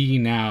he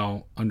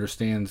now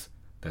understands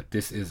that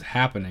this is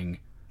happening,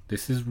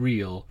 this is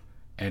real,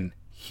 and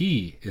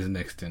he is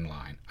next in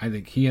line. I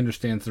think he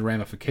understands the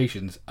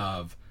ramifications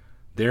of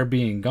their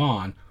being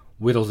gone,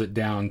 whittles it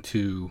down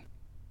to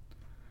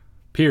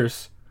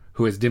Pierce,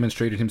 who has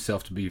demonstrated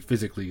himself to be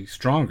physically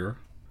stronger,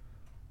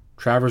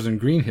 Travers and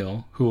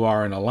Greenhill, who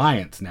are an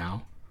alliance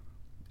now.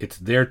 It's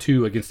their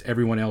two against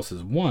everyone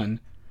else's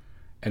one,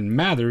 and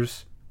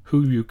Mathers,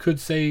 who you could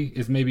say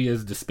is maybe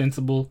as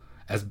dispensable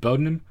as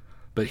Bodenham,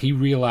 but he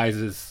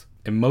realizes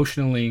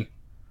emotionally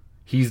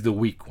he's the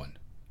weak one.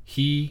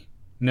 He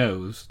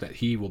knows that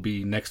he will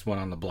be next one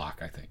on the block,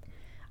 I think.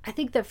 I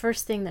think the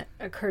first thing that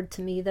occurred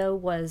to me, though,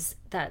 was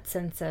that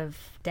sense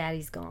of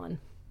daddy's gone.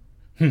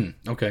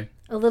 Okay.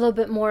 A little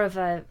bit more of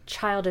a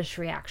childish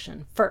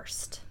reaction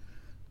first.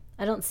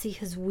 I don't see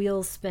his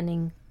wheels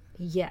spinning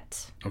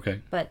yet.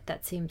 Okay. But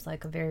that seems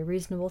like a very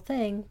reasonable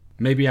thing.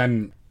 Maybe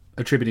I'm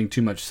attributing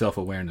too much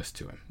self-awareness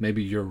to him.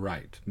 Maybe you're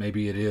right.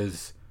 Maybe it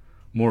is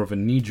more of a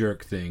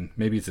knee-jerk thing.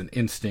 Maybe it's an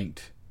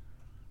instinct.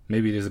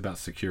 Maybe it is about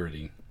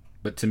security.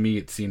 But to me,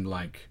 it seemed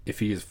like if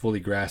he is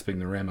fully grasping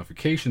the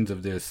ramifications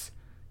of this,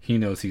 he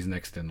knows he's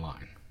next in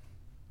line.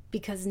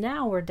 Because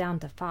now we're down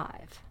to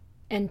 5.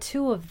 And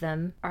 2 of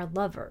them are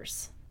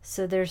lovers.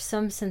 So there's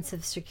some sense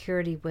of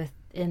security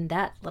within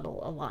that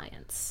little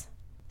alliance.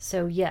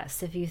 So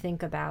yes, if you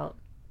think about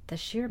the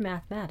sheer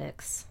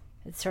mathematics,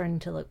 it's starting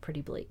to look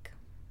pretty bleak.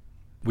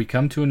 We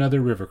come to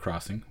another river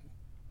crossing.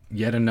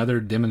 Yet another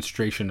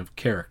demonstration of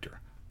character.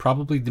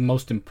 Probably the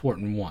most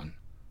important one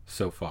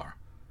so far.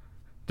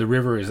 The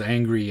river is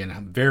angry and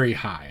very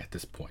high at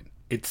this point.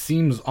 It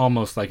seems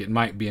almost like it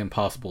might be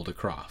impossible to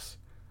cross.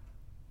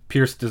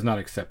 Pierce does not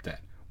accept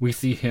that. We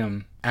see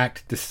him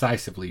act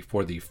decisively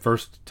for the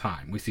first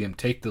time. We see him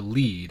take the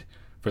lead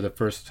for the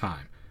first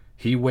time.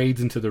 He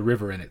wades into the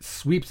river and it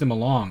sweeps him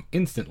along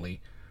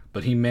instantly,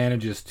 but he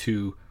manages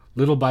to,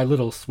 little by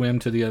little, swim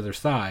to the other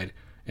side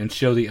and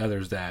show the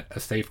others that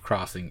a safe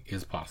crossing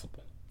is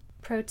possible.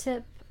 Pro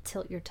tip,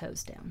 tilt your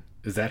toes down.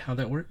 Is that how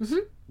that works?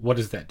 Mm-hmm. What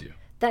does that do?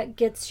 That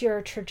gets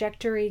your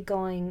trajectory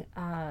going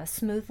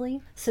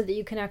smoothly so that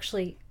you can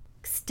actually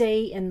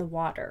stay in the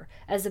water,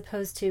 as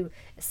opposed to,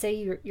 say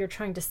you're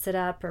trying to sit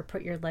up or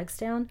put your legs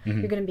down,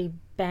 you're going to be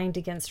banged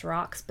against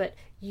rocks, but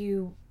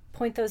you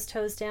point those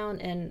toes down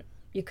and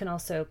you can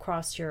also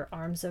cross your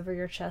arms over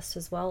your chest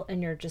as well,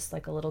 and you're just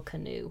like a little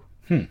canoe.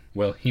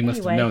 Well, he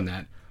must have known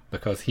that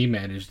because he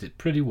managed it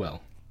pretty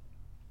well.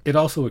 It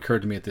also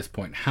occurred to me at this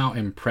point how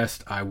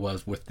impressed I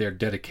was with their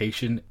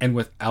dedication and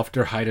with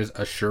Aufderheide's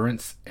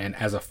assurance, and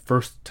as a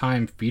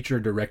first-time feature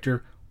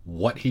director,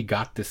 what he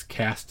got this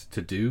cast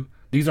to do.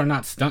 These are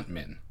not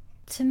stuntmen.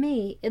 To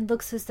me, it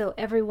looks as though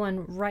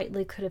everyone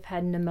rightly could have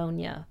had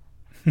pneumonia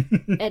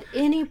at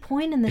any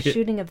point in the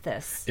shooting of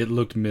this. It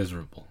looked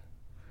miserable.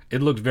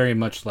 It looked very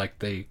much like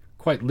they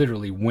quite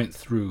literally went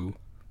through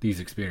these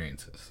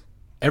experiences.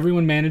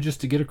 Everyone manages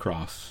to get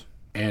across,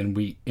 and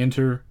we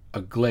enter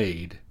a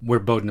glade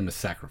where Bodenham is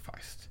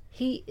sacrificed.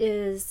 He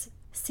is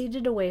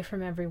seated away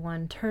from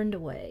everyone, turned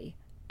away,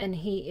 and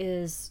he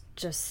is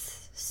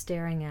just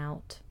staring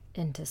out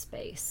into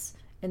space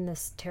in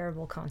this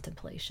terrible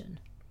contemplation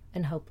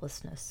and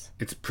hopelessness.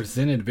 It's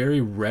presented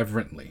very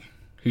reverently.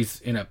 He's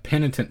in a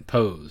penitent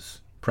pose,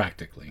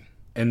 practically.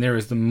 And there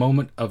is the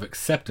moment of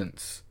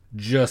acceptance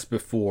just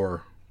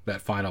before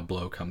that final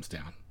blow comes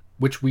down,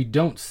 which we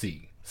don't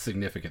see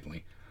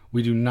significantly.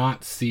 We do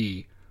not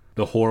see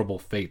the horrible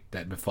fate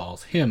that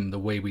befalls him the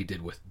way we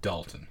did with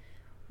Dalton.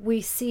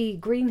 We see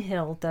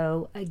Greenhill,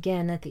 though,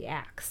 again at the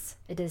axe.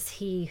 It is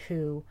he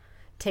who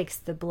takes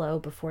the blow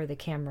before the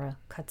camera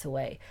cuts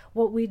away.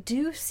 What we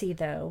do see,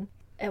 though,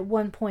 at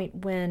one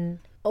point when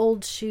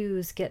old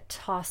shoes get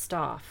tossed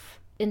off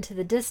into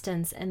the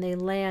distance and they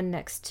land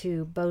next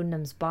to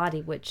Bodenham's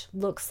body, which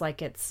looks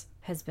like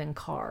has been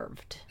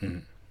carved.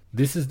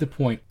 This is the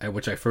point at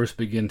which I first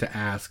begin to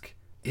ask,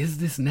 is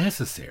this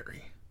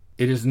necessary?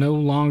 It is no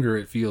longer,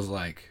 it feels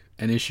like,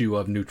 an issue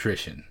of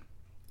nutrition.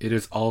 It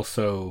is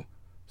also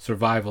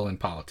survival and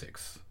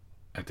politics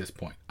at this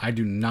point. I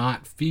do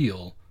not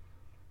feel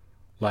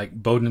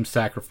like Bodenham's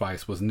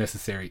sacrifice was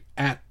necessary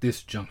at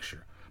this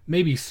juncture.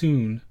 Maybe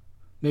soon,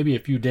 maybe a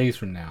few days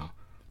from now.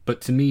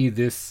 But to me,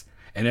 this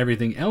and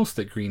everything else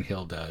that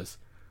Greenhill does,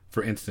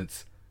 for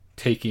instance,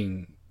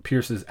 taking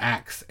Pierce's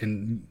axe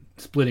and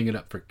splitting it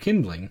up for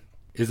kindling,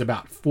 is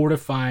about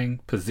fortifying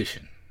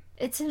position.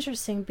 It's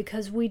interesting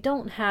because we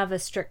don't have a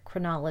strict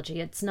chronology.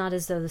 It's not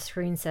as though the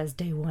screen says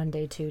day 1,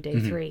 day 2, day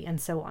 3,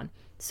 and so on.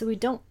 So we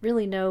don't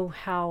really know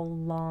how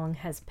long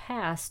has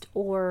passed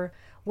or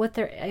what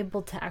they're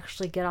able to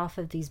actually get off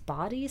of these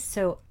bodies.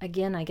 So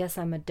again, I guess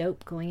I'm a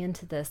dope going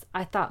into this.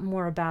 I thought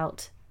more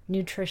about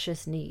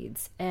nutritious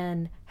needs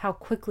and how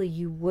quickly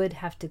you would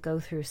have to go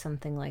through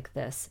something like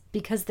this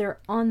because they're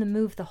on the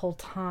move the whole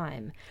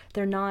time.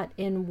 They're not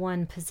in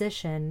one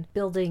position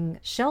building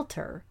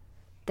shelter.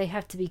 They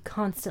have to be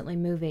constantly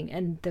moving,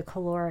 and the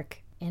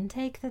caloric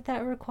intake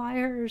that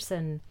requires.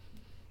 And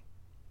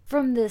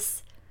from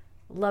this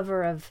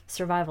lover of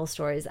survival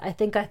stories, I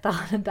think I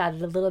thought about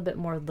it a little bit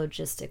more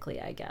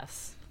logistically, I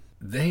guess.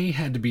 They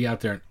had to be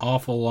out there an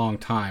awful long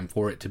time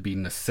for it to be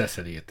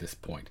necessity at this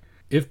point.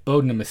 If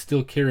Bodenham is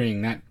still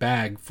carrying that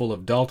bag full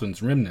of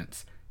Dalton's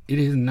remnants, it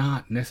is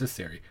not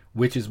necessary,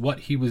 which is what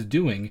he was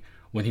doing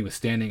when he was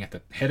standing at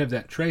the head of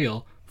that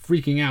trail,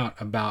 freaking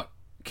out about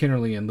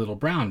Kennerly and Little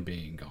Brown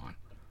being gone.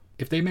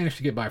 If they managed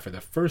to get by for the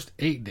first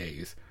 8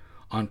 days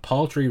on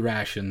paltry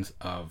rations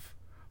of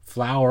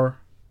flour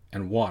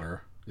and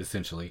water,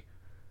 essentially,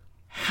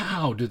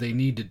 how do they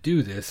need to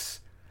do this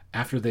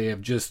after they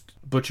have just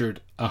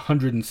butchered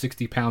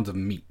 160 pounds of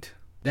meat?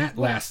 That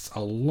lasts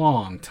a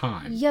long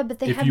time. Yeah, but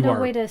they have no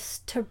way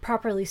to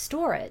properly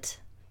store it.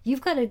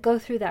 You've got to go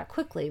through that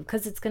quickly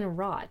because it's going to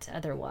rot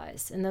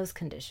otherwise in those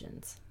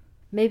conditions.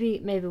 Maybe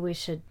we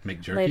should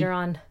make jerky later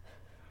on.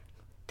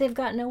 They've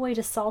got no way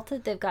to salt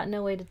it. They've got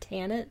no way to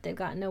tan it. They've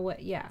got no way.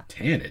 Yeah.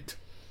 Tan it?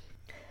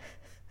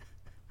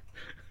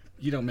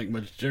 You don't make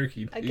much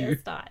jerky, do you? I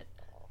guess not.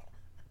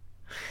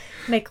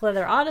 Make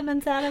leather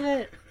ottomans out of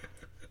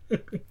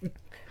it.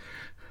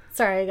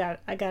 Sorry,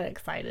 I got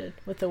excited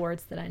with the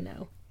words that I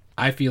know.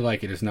 I feel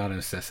like it is not a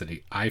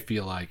necessity. I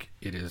feel like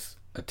it is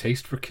a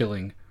taste for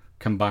killing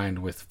combined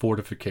with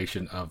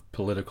fortification of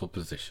political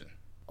position.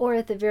 Or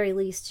at the very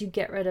least, you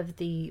get rid of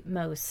the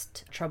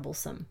most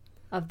troublesome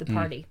of the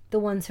party. The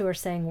ones who are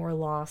saying we're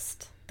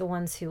lost. The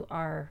ones who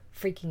are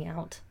freaking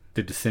out.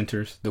 The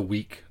dissenters, the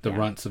weak, the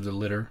runts of the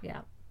litter.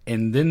 Yeah.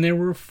 And then there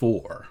were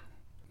 4.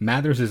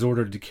 Mathers is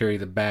ordered to carry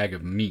the bag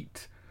of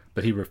meat,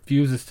 but he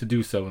refuses to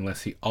do so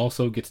unless he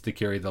also gets to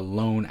carry the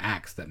lone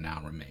axe that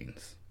now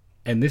remains.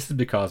 And this is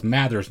because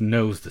Mathers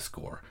knows the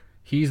score.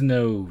 He's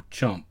no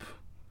chump.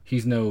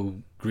 He's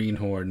no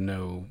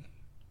greenhorn,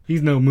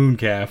 he's no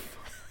mooncalf.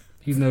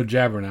 He's no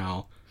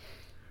jabbernowl.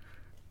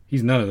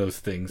 He's none of those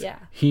things. Yeah.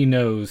 He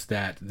knows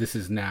that this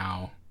is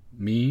now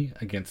me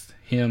against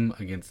him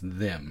against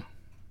them.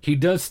 He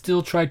does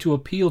still try to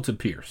appeal to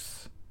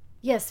Pierce.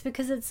 Yes,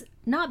 because it's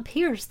not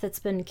Pierce that's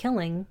been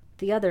killing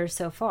the others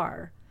so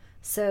far.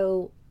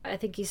 So I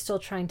think he's still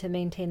trying to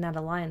maintain that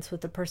alliance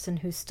with the person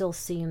who still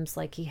seems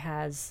like he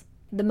has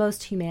the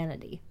most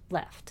humanity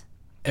left.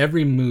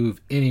 Every move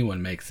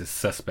anyone makes is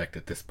suspect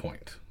at this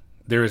point.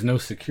 There is no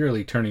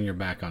securely turning your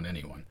back on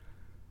anyone.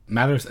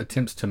 Mathers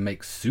attempts to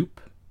make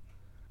soup,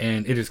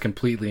 and it is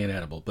completely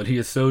inedible. But he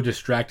is so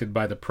distracted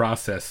by the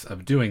process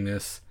of doing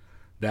this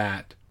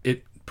that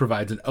it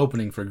provides an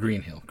opening for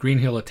Greenhill.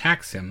 Greenhill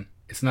attacks him.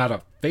 It's not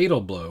a fatal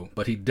blow,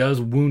 but he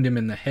does wound him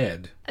in the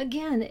head.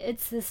 Again,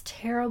 it's this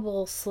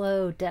terrible,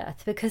 slow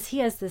death because he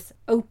has this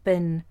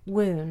open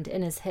wound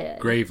in his head.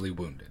 Gravely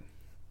wounded.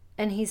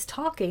 And he's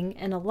talking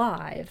and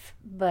alive,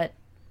 but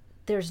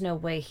there's no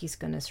way he's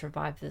going to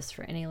survive this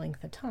for any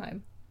length of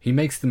time. He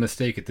makes the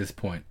mistake at this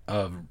point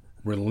of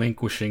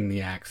relinquishing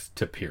the axe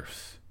to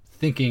Pierce,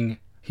 thinking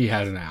he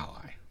has an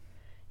ally.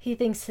 He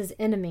thinks his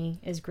enemy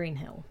is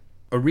Greenhill.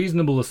 A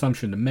reasonable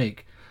assumption to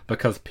make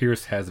because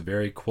Pierce has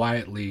very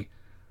quietly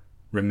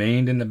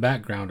remained in the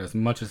background as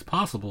much as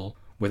possible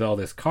with all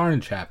this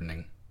carnage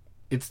happening.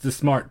 It's the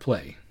smart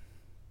play.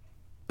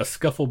 A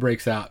scuffle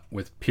breaks out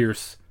with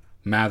Pierce,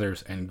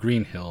 Mathers, and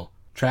Greenhill.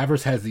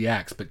 Travers has the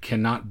axe but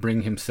cannot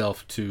bring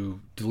himself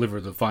to deliver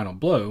the final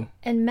blow.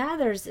 And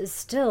Mathers is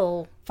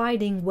still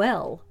fighting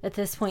well at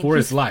this point. For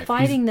his life.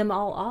 Fighting them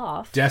all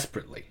off.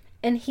 Desperately.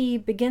 And he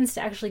begins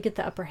to actually get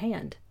the upper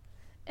hand.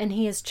 And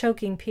he is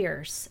choking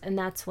Pierce. And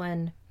that's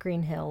when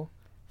Greenhill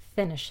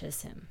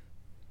finishes him.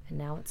 And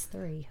now it's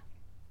 3.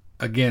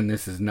 Again,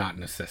 this is not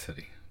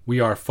necessity. We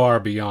are far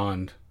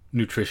beyond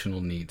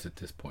nutritional needs at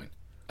this point.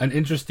 An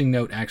interesting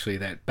note, actually,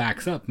 that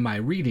backs up my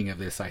reading of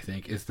this, I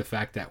think, is the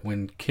fact that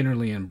when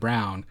Kennerly and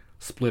Brown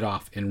split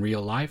off in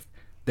real life,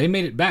 they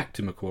made it back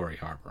to Macquarie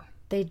Harbor.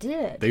 They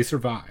did. They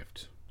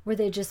survived. Were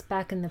they just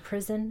back in the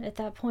prison at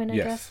that point, I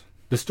guess?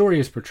 The story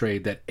is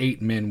portrayed that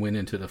 8 men went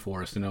into the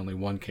forest and only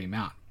 1 came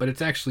out, but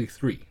it's actually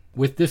 3.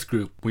 With this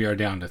group, we are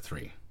down to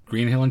 3.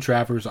 Greenhill and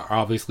Travers are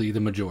obviously the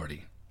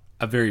majority.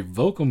 A very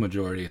vocal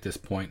majority at this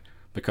point,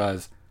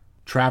 because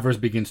Travers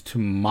begins to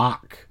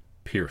mock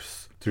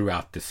Pierce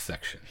throughout this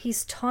section.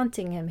 He's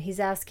taunting him. He's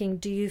asking,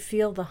 do you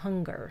feel the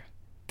hunger?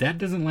 That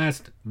doesn't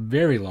last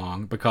very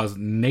long, because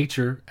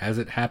nature, as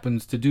it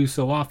happens to do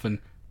so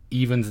often,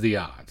 evens the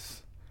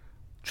odds.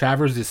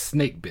 Travers is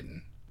snake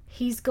bitten.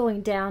 He's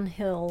going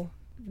downhill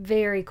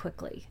very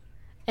quickly,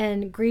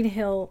 and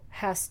Greenhill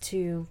has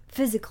to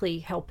physically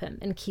help him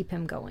and keep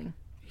him going.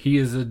 He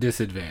is a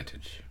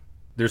disadvantage.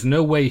 There's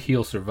no way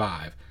he'll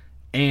survive,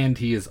 and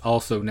he is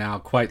also now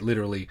quite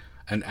literally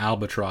an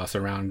albatross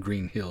around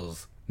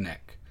Greenhill's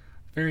neck.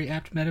 Very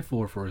apt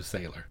metaphor for a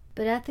sailor.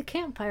 But at the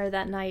campfire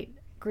that night,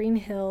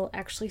 Greenhill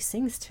actually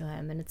sings to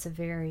him, and it's a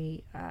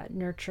very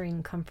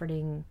nurturing,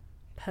 comforting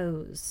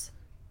pose.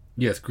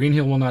 Yes,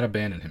 Greenhill will not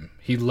abandon him.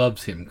 He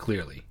loves him,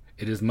 clearly.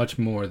 It is much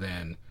more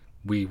than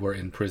we were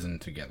in prison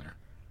together.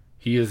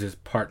 He is his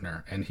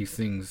partner, and he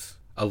sings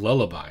a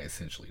lullaby,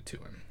 essentially, to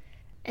him.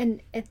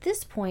 And at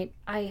this point,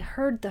 I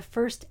heard the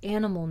first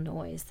animal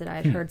noise that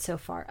I'd heard so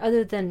far,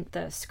 other than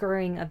the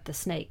scurrying of the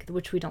snake,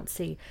 which we don't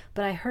see.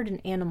 But I heard an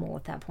animal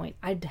at that point.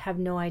 I have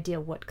no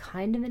idea what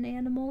kind of an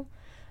animal,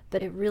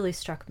 but it really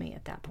struck me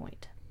at that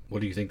point.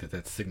 What do you think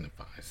that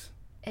signifies?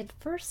 At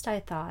first, I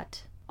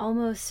thought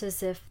almost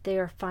as if they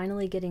are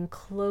finally getting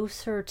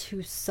closer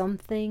to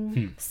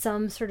something,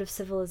 some sort of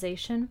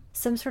civilization,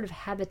 some sort of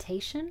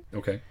habitation.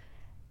 Okay.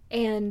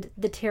 And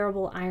the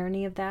terrible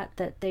irony of that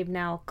they've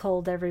now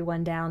culled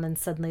everyone down and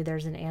suddenly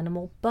there's an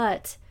animal.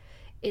 But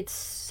it's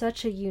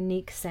such a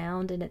unique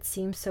sound and it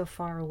seems so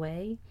far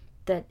away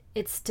that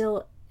it's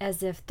still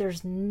as if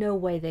there's no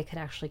way they could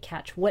actually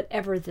catch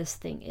whatever this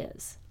thing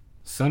is.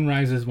 Sun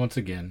rises once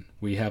again.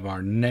 We have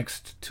our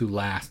next to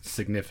last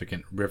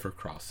significant river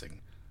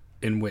crossing,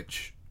 in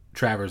which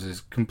Travers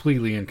is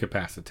completely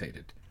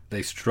incapacitated.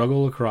 They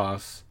struggle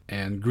across,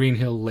 and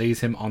Greenhill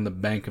lays him on the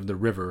bank of the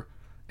river,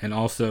 and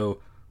also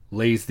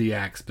lays the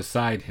axe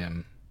beside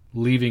him,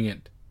 leaving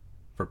it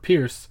for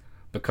Pierce,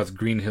 because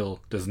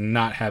Greenhill does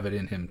not have it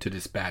in him to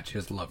dispatch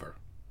his lover.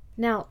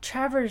 Now,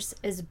 Travers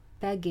is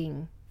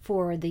begging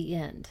for the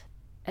end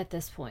at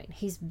this point.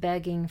 He's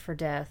begging for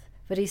death,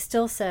 but he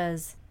still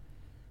says,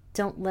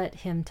 "Don't let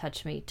him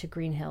touch me," to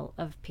Greenhill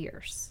of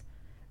Pierce.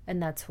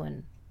 And that's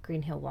when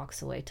Greenhill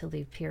walks away to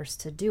leave Pierce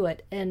to do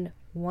it. And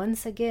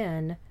once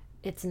again,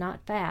 it's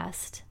not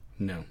fast.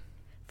 No.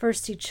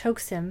 First he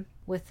chokes him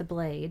with the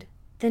blade.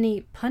 Then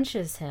he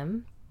punches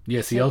him.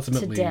 Yes, he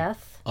to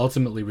death.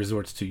 ultimately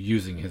resorts to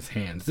using his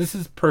hands. This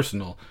is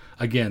personal.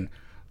 Again,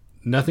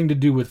 nothing to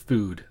do with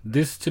food.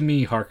 This, to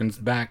me,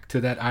 harkens back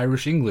to that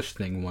Irish-English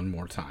thing one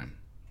more time.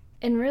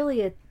 And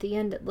really, at the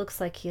end, it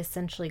looks like he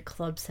essentially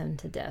clubs him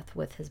to death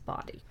with his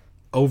body.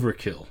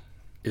 Overkill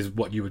is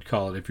what you would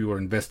call it if you were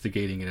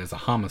investigating it as a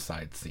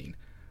homicide scene.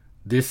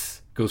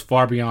 This goes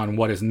far beyond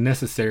what is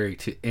necessary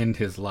to end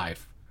his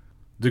life.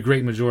 The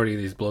great majority of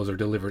these blows are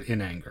delivered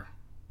in anger.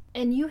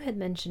 And you had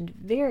mentioned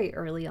very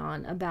early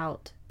on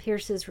about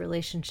Pierce's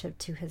relationship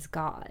to his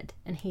God.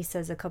 And he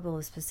says a couple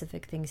of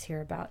specific things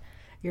here about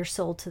your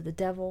soul to the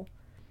devil.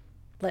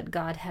 Let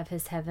God have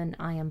his heaven.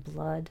 I am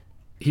blood.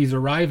 He's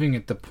arriving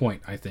at the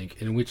point, I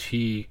think, in which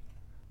he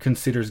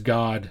considers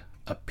God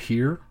a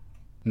peer,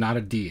 not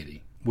a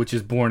deity, which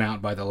is borne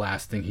out by the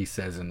last thing he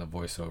says in the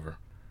voiceover.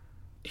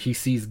 He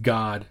sees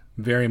God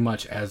very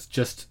much as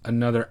just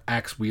another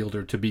axe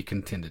wielder to be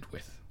contended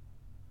with.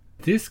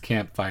 This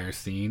campfire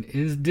scene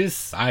is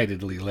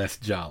decidedly less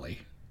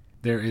jolly.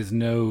 There is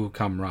no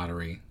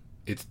camaraderie.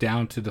 It's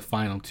down to the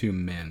final 2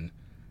 men.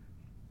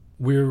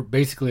 We're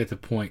basically at the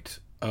point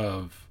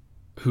of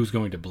who's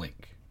going to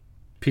blink.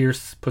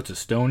 Pierce puts a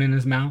stone in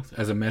his mouth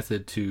as a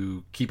method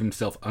to keep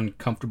himself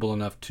uncomfortable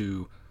enough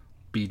to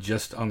be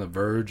just on the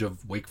verge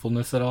of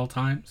wakefulness at all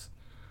times.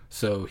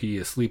 So he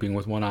is sleeping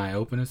with one eye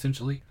open,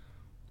 essentially.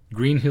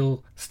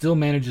 Greenhill still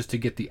manages to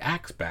get the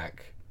axe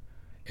back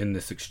in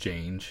this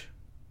exchange,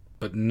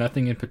 but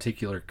nothing in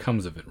particular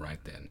comes of it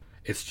right then.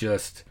 It's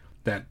just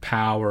that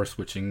power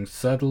switching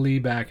subtly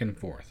back and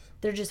forth.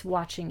 They're just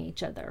watching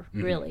each other,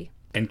 really.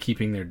 And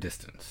keeping their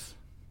distance.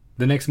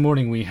 The next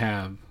morning we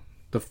have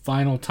the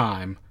final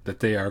time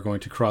that they are going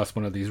to cross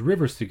one of these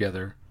rivers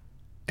together,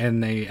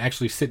 and they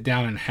actually sit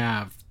down and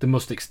have the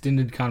most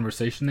extended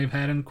conversation they've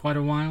had in quite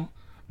a while.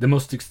 The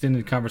most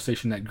extended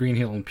conversation that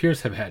Greenhill and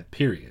Pierce have had,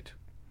 period.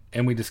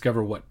 And we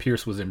discover what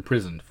Pierce was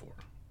imprisoned for.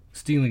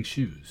 Stealing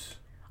shoes.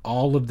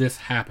 All of this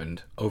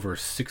happened over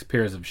 6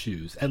 pairs of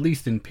shoes, at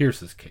least in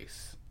Pierce's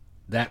case.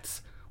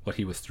 That's what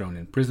he was thrown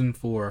in prison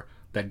for,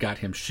 that got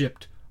him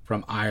shipped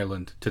from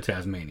Ireland to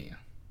Tasmania.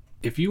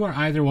 If you are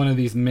either one of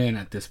these men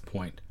at this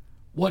point,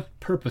 what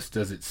purpose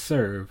does it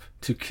serve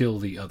to kill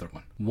the other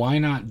one? Why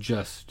not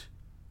just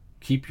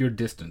Keep your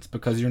distance,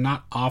 because you're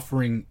not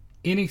offering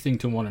anything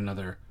to one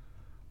another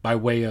by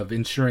way of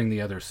ensuring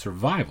the other's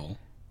survival.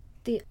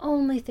 The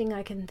only thing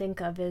I can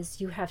think of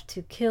is you have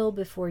to kill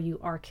before you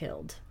are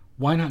killed.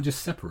 Why not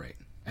just separate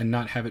and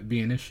not have it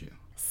be an issue?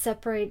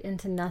 Separate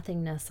into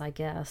nothingness, I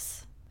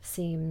guess,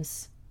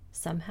 seems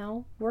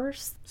somehow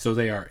worse. So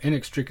they are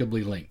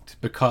inextricably linked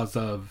because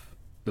of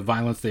the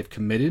violence they've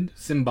committed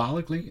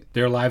symbolically.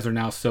 Their lives are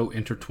now so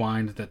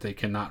intertwined that they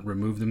cannot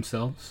remove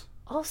themselves.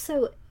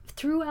 Also,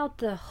 throughout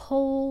the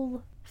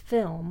whole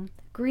film,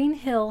 Green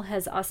Hill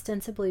has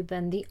ostensibly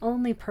been the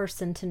only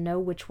person to know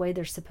which way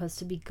they're supposed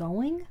to be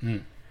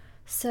going.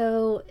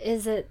 So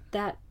is it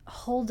that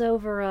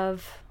holdover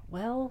of,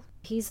 well,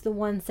 he's the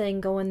one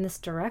saying go in this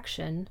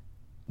direction?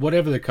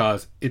 Whatever the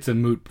cause, it's a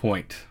moot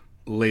point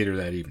later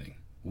that evening.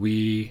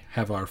 We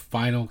have our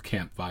final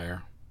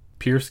campfire.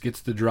 Pierce gets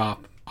the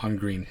drop on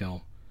Green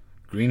Hill.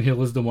 Green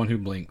Hill is the one who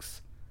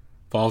blinks,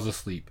 falls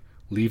asleep,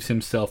 leaves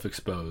himself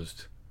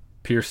exposed.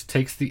 Pierce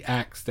takes the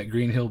axe that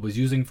Green Hill was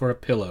using for a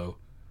pillow,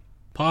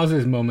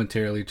 pauses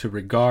momentarily to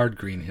regard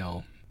Green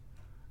Hill.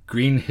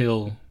 Green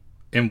Hill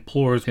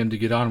implores him to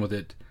get on with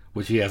it,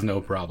 which he has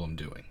no problem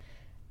doing.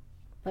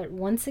 But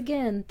once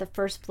again, the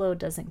first blow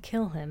doesn't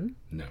kill him.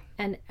 No.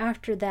 And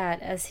after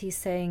that, as he's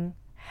saying,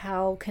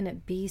 how can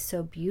it be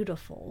so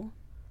beautiful,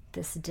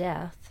 this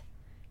death,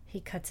 he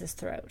cuts his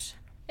throat.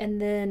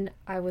 And then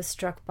I was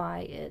struck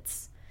by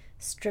it's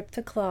strip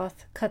the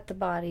cloth, cut the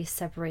body,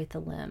 separate the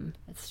limb.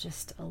 It's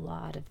just a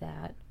lot of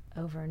that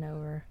over and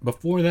over.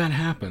 Before that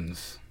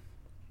happens,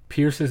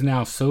 Pierce is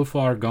now so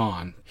far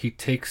gone, he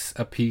takes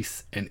a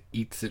piece and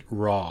eats it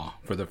raw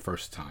for the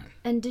first time.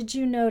 And did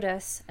you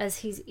notice, as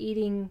he's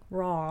eating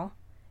raw,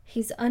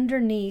 he's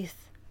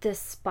underneath this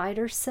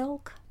spider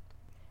silk?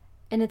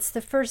 And it's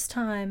the first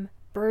time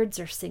birds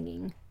are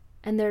singing.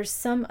 And there's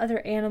some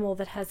other animal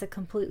that has a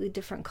completely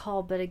different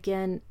call, but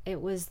again,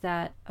 it was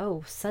that,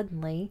 oh,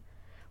 suddenly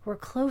we're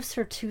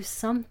closer to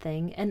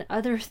something and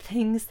other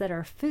things that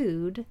are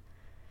food,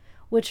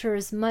 which are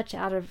as much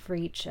out of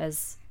reach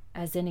as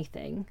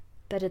anything.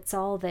 But it's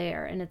all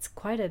there, and it's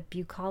quite a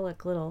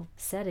bucolic little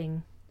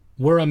setting.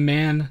 Were a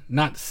man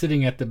not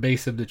sitting at the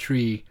base of the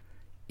tree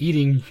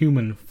eating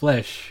human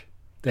flesh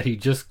that he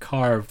just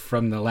carved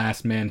from the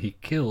last man he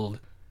killed,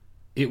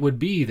 it would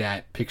be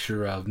that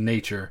picture of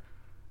nature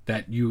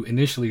that you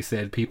initially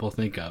said people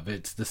think of.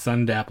 It's the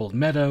sun-dappled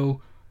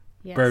meadow,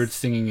 yes, birds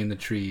singing in the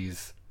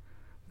trees,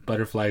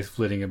 butterflies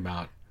flitting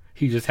about.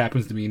 He just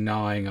happens to be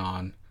gnawing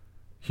on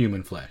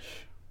human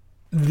flesh.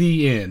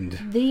 The end.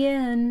 The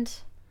end.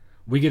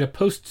 We get a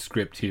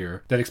postscript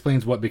here that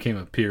explains what became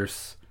of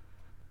Pierce.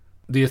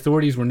 The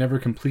authorities were never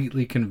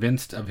completely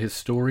convinced of his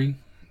story.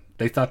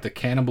 They thought the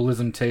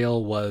cannibalism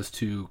tale was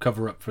to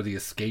cover up for the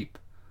escape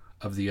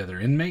of the other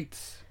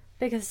inmates.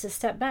 Because to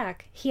step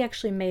back, he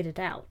actually made it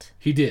out.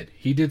 He did.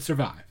 He did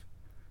survive.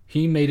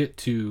 He made it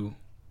to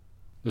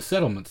the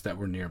settlements that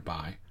were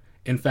nearby.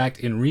 In fact,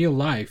 in real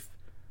life,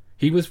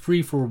 he was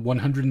free for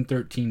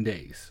 113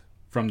 days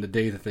from the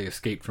day that they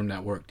escaped from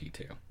that work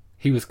detail.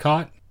 He was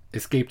caught,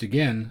 escaped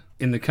again,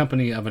 in the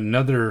company of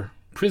another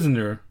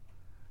prisoner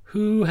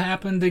who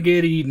happened to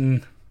get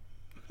eaten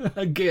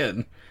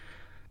again.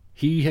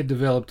 He had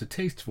developed a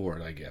taste for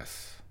it, I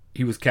guess.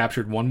 He was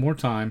captured one more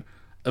time,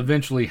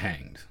 eventually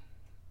hanged.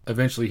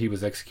 Eventually, he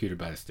was executed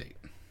by the state.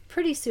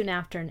 Pretty soon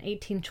after, in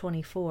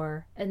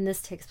 1824, and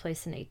this takes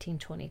place in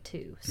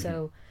 1822.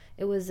 So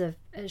it was a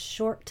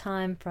short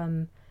time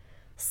from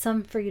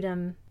some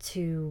freedom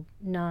to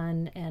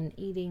none, and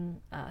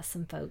eating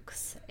some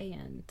folks,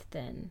 and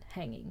then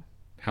hanging.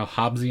 How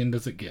Hobbesian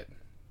does it get?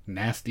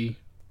 Nasty,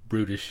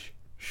 brutish,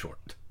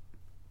 short.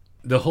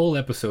 The whole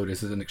episode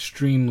is an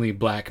extremely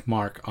black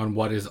mark on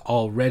what is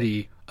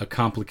already a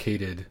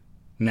complicated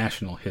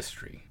national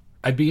history.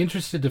 I'd be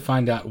interested to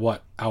find out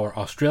what our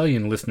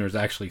Australian listeners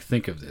actually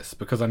think of this,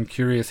 because I'm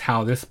curious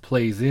how this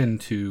plays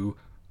into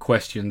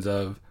questions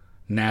of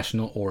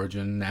national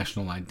origin,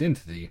 national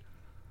identity.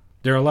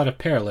 There are a lot of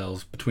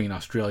parallels between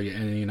Australia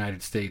and the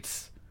United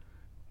States,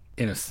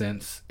 in a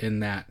sense, in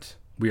that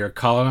we are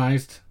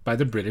colonized by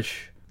the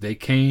British. They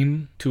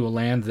came to a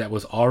land that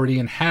was already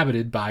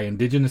inhabited by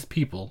indigenous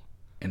people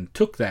and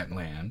took that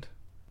land.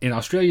 In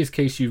Australia's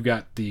case, you've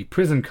got the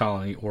prison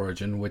colony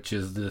origin, which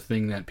is the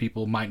thing that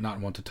people might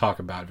not want to talk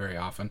about very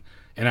often.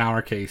 In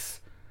our case,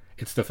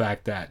 it's the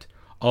fact that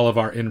all of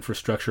our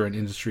infrastructure and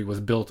industry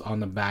was built on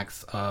the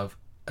backs of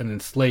an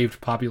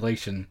enslaved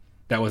population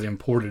that was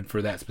imported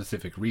for that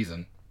specific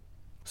reason.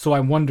 So I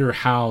wonder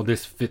how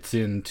this fits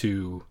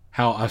into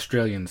how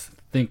Australians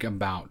think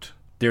about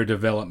their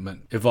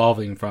development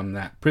evolving from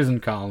that prison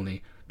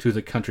colony to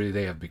the country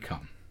they have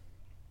become.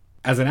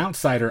 As an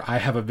outsider, I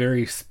have a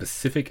very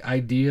specific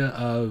idea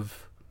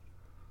of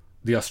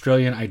the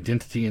Australian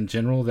identity in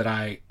general that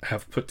I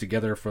have put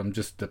together from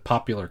just the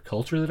popular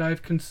culture that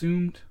I've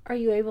consumed. Are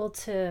you able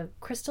to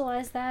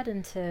crystallize that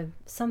into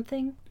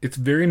something? It's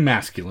very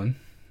masculine,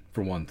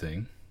 for one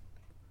thing.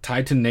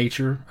 Tied to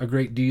nature a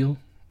great deal.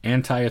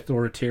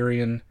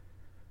 Anti-authoritarian,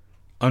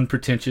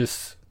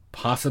 unpretentious,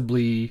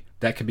 possibly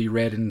that could be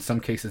read in some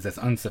cases as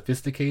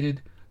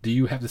unsophisticated. Do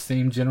you have the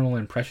same general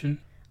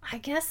impression? I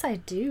guess I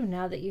do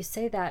now that you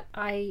say that.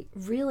 I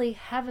really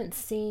haven't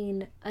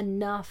seen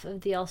enough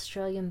of the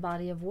Australian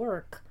body of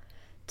work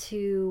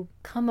to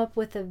come up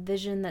with a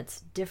vision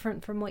that's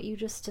different from what you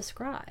just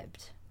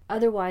described.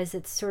 Otherwise,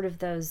 it's sort of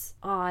those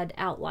odd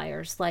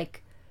outliers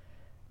like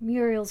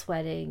Muriel's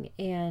Wedding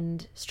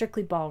and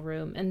Strictly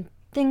Ballroom and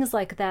things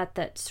like that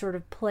that sort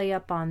of play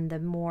up on the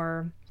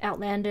more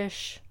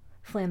outlandish,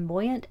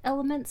 flamboyant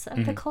elements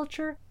of the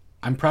culture.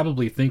 I'm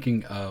probably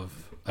thinking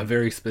of a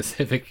very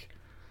specific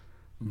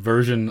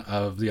version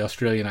of the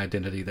Australian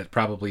identity that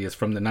probably is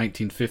from the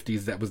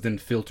 1950s that was then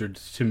filtered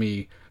to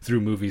me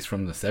through movies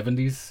from the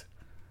 70s.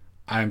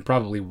 I'm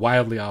probably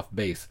wildly off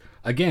base.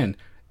 Again,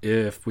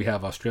 if we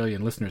have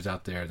Australian listeners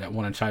out there that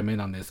want to chime in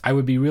on this, I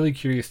would be really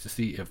curious to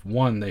see if,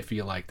 one, they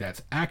feel like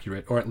that's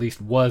accurate, or at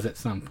least was at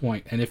some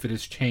point, and if it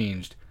has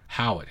changed,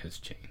 how it has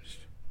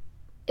changed.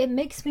 It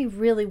makes me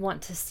really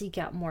want to seek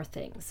out more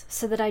things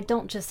so that I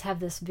don't just have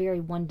this very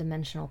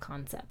one-dimensional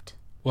concept.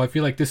 Well, I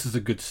feel like this is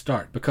a good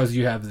start because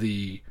you have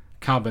the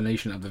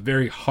combination of the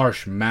very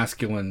harsh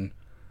masculine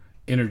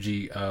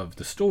energy of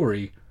the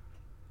story,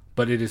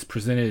 but it is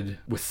presented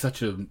with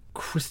such a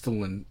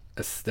crystalline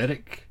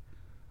aesthetic.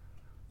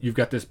 You've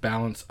got this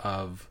balance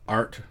of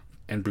art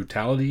and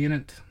brutality in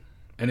it,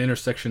 an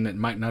intersection that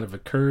might not have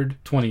occurred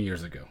 20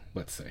 years ago,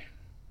 let's say.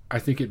 I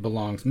think it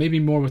belongs maybe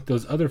more with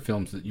those other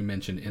films that you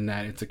mentioned in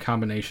that it's a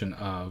combination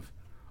of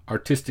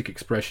artistic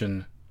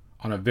expression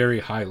on a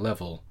very high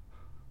level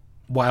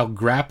while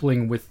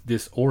grappling with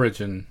this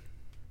origin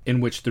in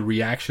which the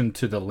reaction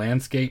to the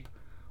landscape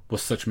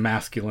was such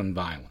masculine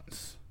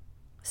violence.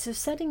 So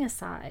setting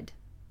aside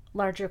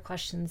larger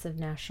questions of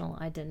national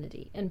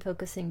identity and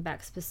focusing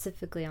back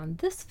specifically on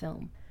this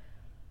film,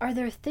 are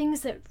there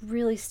things that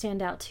really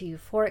stand out to you?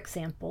 For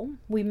example,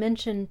 we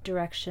mentioned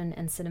direction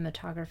and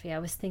cinematography. I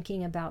was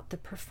thinking about the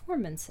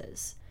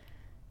performances.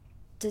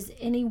 Does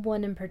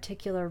anyone in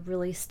particular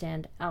really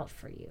stand out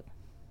for you?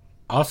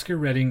 Oscar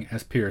Redding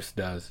as Pierce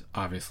does,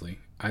 obviously.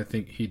 I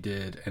think he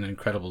did an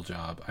incredible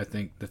job. I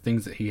think the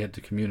things that he had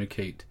to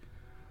communicate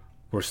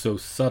were so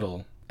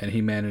subtle, and he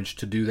managed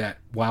to do that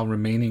while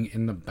remaining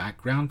in the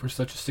background for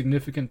such a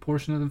significant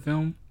portion of the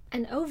film.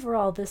 And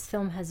overall, this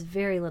film has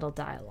very little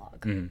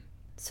dialogue.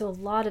 So a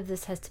lot of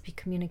this has to be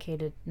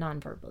communicated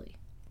non-verbally.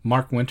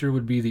 Mark Winter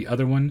would be the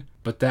other one,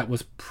 but that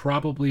was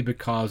probably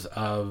because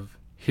of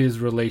his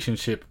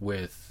relationship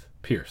with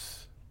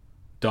Pierce.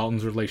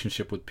 Dalton's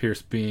relationship with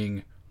Pierce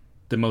being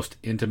the most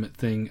intimate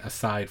thing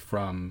aside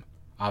from,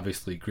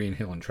 obviously, Green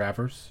Hill and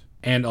Travers.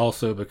 And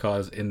also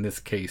because, in this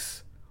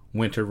case,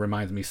 Winter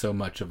reminds me so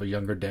much of a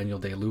younger Daniel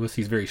Day-Lewis.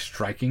 He's very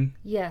striking.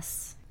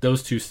 Yes.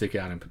 Those two stick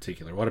out in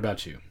particular. What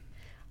about you?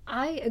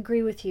 I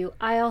agree with you.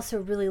 I also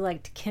really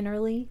liked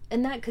Kennerly,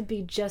 and that could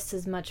be just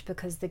as much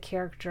because the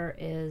character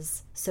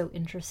is so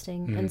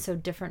interesting and so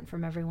different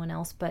from everyone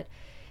else, but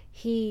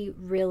he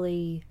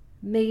really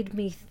made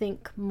me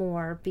think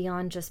more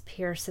beyond just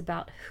Pierce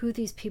about who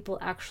these people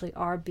actually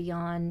are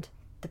beyond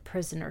the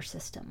prisoner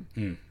system.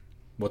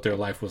 What their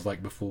life was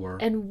like before.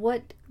 And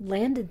what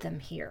landed them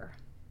here.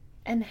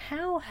 And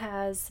how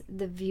has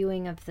the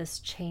viewing of this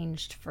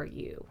changed for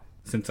you?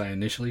 Since I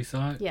initially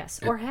saw it? Yes,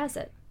 or has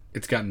it?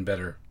 It's gotten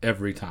better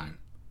every time.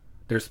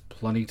 There's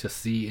plenty to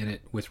see in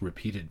it with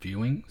repeated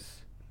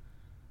viewings.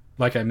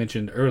 Like I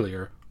mentioned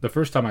earlier, the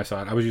first time I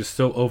saw it, I was just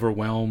so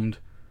overwhelmed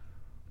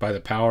by the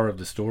power of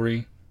the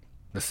story.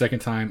 The second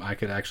time, I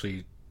could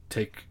actually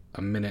take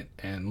a minute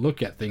and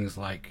look at things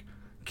like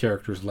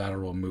characters'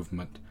 lateral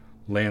movement,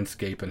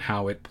 landscape, and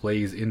how it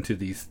plays into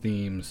these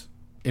themes.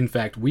 In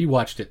fact, we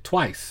watched it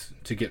twice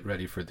to get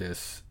ready for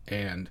this,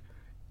 and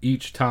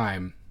each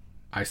time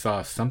I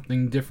saw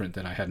something different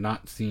that I had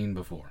not seen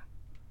before.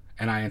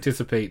 And I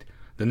anticipate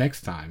the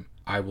next time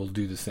I will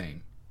do the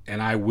same,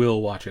 and I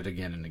will watch it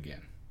again and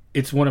again.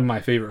 It's one of my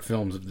favorite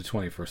films of the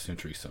 21st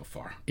century so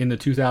far. In the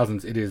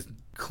 2000s, it is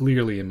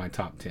clearly in my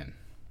top 10.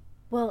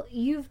 Well,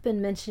 you've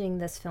been mentioning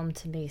this film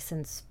to me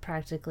since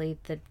practically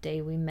the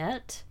day we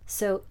met,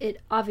 so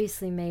it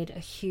obviously made a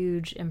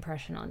huge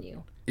impression on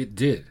you. It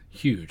did.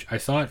 Huge. I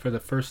saw it for the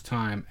first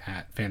time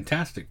at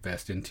Fantastic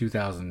Fest in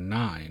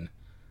 2009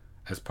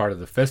 as part of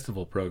the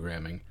festival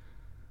programming.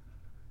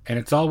 And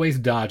it's always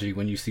dodgy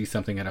when you see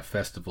something at a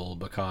festival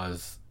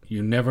because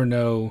you never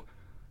know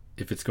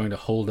if it's going to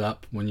hold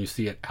up when you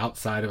see it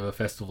outside of a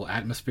festival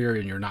atmosphere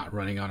and you're not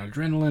running on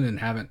adrenaline and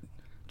haven't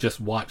just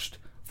watched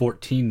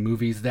 14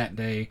 movies that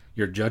day.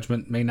 Your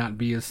judgment may not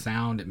be as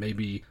sound. It may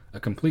be a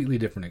completely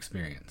different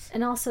experience.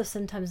 And also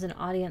sometimes an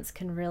audience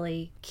can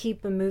really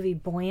keep a movie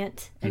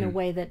buoyant in a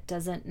way that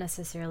doesn't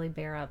necessarily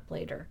bear up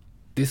later.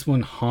 This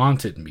one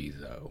haunted me,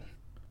 though.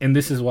 And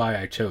this is why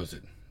I chose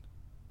it,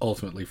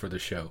 ultimately, for the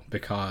show.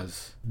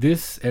 Because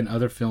this and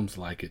other films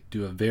like it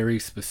do a very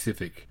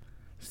specific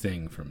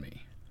thing for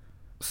me.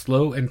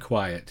 Slow and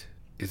quiet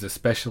is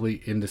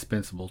especially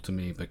indispensable to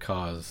me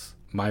because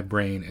my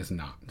brain is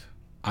not.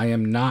 I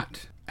am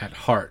not, at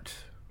heart,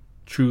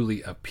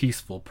 truly a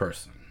peaceful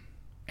person.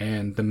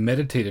 And the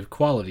meditative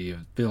quality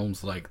of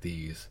films like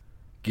these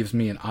gives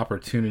me an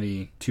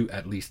opportunity to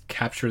at least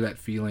capture that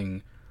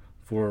feeling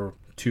for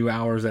 2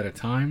 hours at a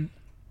time.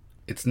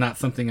 It's not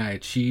something I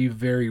achieve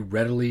very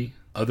readily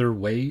other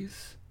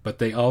ways, but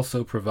they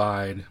also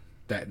provide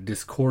that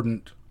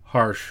discordant,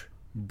 harsh,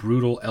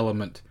 brutal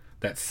element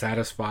that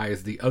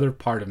satisfies the other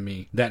part of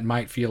me that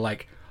might feel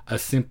like a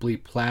simply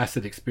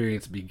placid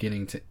experience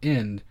beginning to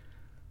end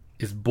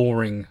is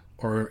boring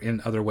or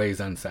in other ways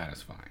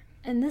unsatisfying.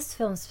 And this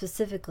film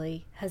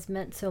specifically has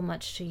meant so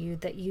much to you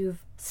that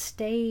you've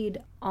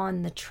stayed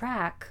on the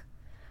track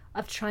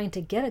of trying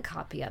to get a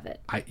copy of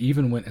it. I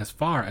even went as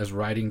far as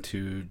writing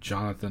to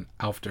Jonathan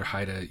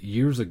Aufderheide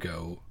years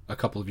ago, a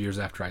couple of years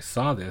after I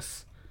saw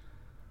this,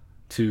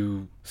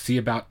 to see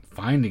about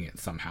finding it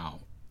somehow.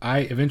 I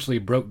eventually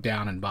broke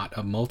down and bought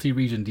a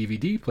multi-region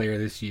DVD player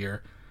this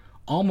year,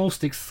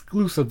 almost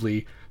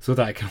exclusively so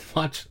that I can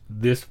watch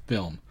this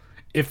film.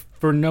 If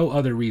for no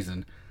other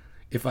reason,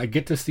 if I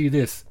get to see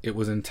this, it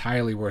was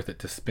entirely worth it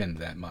to spend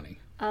that money.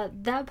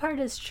 That part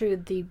is true.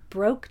 The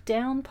broke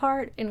down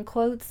part, in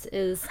quotes,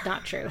 is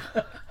not true.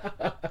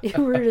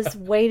 You were just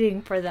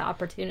waiting for the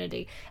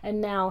opportunity.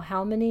 And now,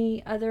 how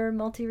many other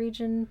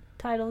multi-region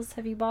titles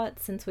have you bought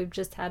since we've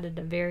just had it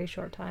a very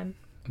short time?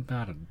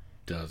 About a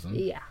dozen.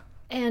 Yeah.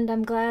 And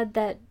I'm glad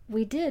that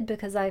we did,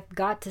 because I've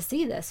got to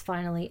see this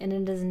finally, and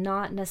it is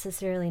not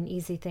necessarily an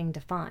easy thing to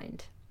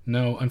find.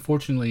 No,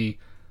 unfortunately,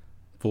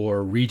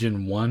 for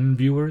Region 1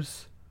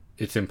 viewers,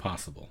 it's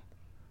impossible.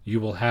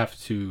 You will have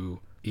to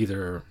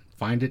either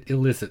find it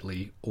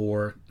illicitly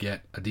or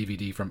get a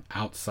DVD from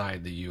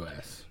outside the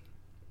U.S.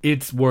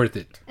 It's worth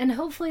it. And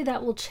hopefully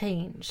that will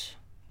change.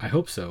 I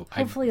hope so.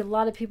 Hopefully a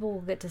lot of people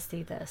will get to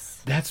see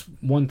this. That's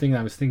one thing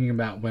I was thinking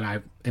about when I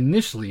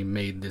initially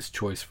made this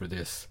choice for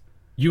this.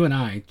 You and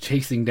I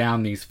chasing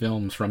down these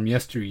films from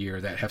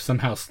yesteryear that have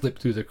somehow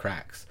slipped through the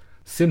cracks.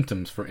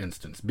 Symptoms, for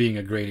instance, being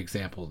a great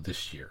example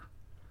this year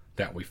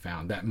that we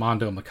found. That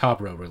Mondo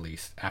Macabro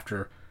release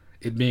after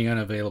it being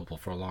unavailable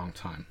for a long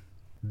time.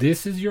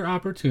 This is your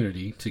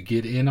opportunity to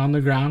get in on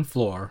the ground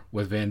floor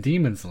with Van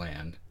Diemen's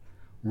Land,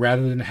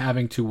 rather than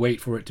having to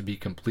wait for it to be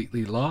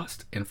completely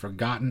lost and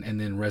forgotten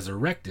and then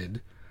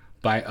resurrected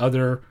by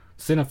other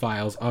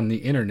cinephiles on the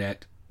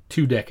internet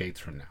 2 decades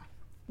from now.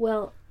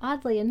 Well,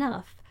 oddly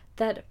enough,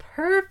 that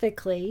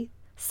perfectly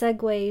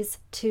segues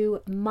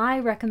to my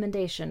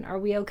recommendation. Are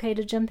we okay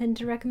to jump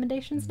into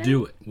recommendations now?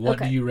 Do it. What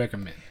do you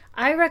recommend?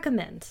 I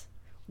recommend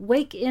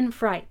Wake in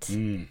Fright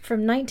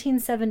from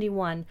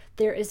 1971.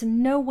 There is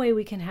no way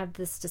we can have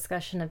this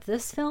discussion of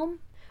this film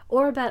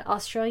or about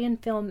Australian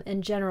film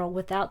in general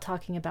without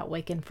talking about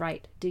Wake in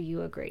Fright. Do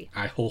you agree?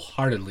 I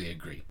wholeheartedly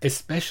agree.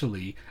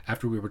 Especially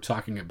after we were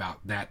talking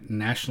about that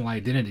national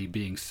identity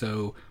being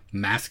so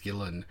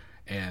masculine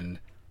and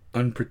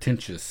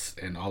unpretentious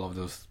and all of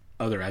those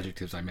other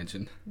adjectives I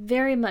mentioned.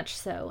 Very much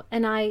so.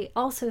 And I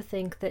also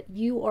think that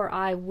you or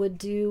I would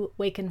do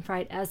Wake in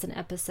Fright as an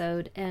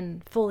episode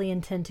and fully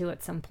intend to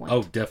at some point.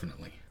 Oh,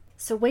 definitely.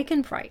 So Wake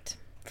in Fright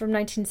from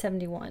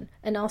 1971,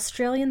 an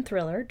Australian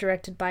thriller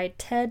directed by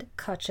Ted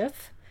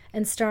Kotcheff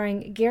and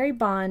starring Gary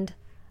Bond,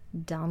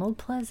 Donald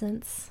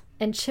Pleasance,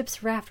 and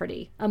Chips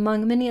Rafferty,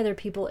 among many other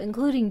people,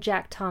 including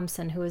Jack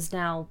Thompson, who is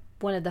now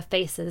one of the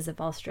faces of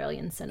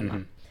Australian cinema.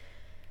 Mm-hmm.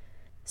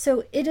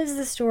 So it is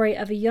the story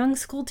of a young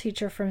school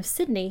teacher from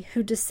Sydney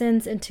who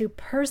descends into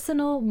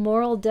personal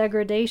moral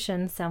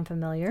degradation. Sound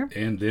familiar?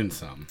 And then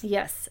some.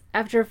 Yes,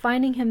 after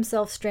finding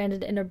himself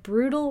stranded in a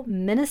brutal,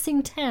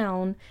 menacing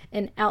town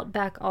in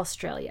outback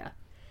Australia.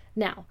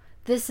 Now,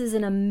 this is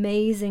an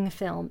amazing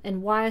film,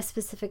 and why I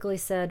specifically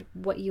said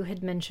what you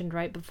had mentioned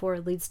right before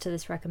leads to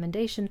this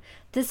recommendation.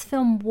 This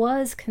film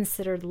was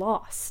considered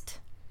lost.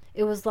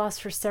 It was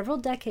lost for several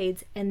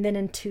decades, and then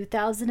in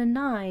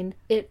 2009,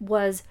 it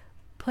was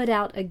put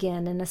out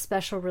again in a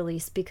special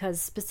release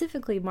because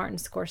specifically Martin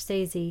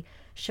Scorsese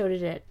showed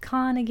it at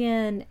Cannes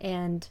again,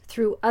 and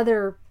through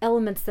other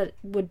elements that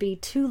would be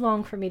too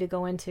long for me to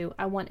go into.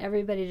 I want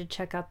everybody to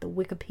check out the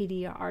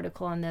Wikipedia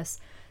article on this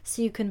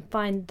so you can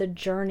find the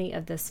journey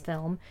of this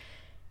film.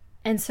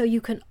 And so you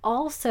can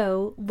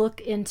also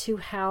look into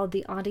how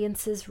the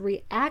audiences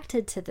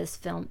reacted to this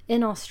film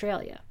in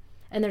Australia.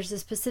 And there's a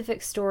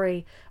specific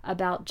story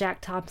about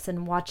Jack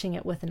Thompson watching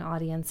it with an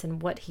audience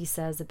and what he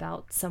says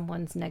about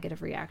someone's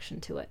negative reaction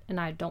to it. And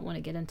I don't want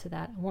to get into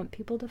that. I want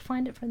people to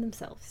find it for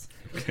themselves.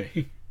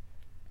 Okay.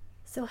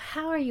 So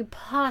how are you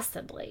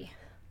possibly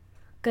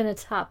going to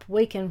top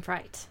Wake in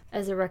Fright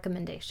as a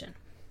recommendation?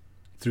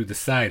 Through the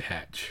side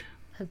hatch.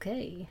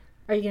 Okay.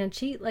 Are you going to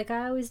cheat like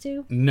I always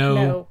do?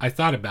 No, I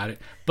thought about it.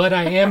 But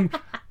I am,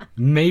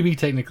 maybe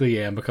technically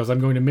am, because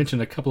I'm going to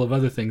mention a couple of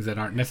other things that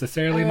aren't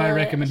necessarily my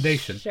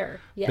recommendation. Sure,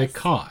 yes.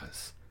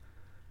 Because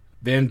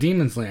Van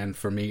Diemen's Land,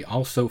 for me,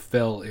 also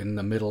fell in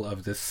the middle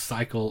of this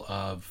cycle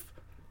of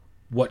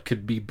what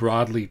could be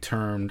broadly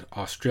termed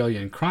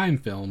Australian crime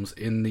films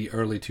in the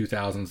early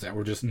 2000s that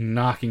were just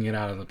knocking it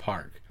out of the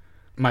park.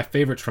 My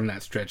favorites from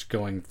that stretch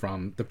going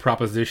from The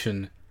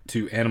Proposition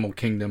to Animal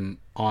Kingdom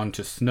on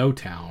to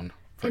Snowtown,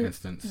 for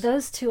instance.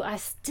 Those two I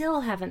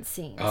still haven't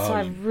seen, so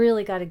I've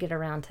really got to get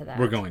around to that.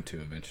 We're going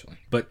to eventually.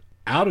 But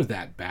Out of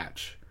that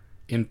batch,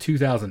 in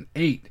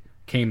 2008,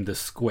 came The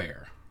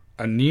Square,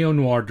 a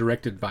neo-noir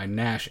directed by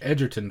Nash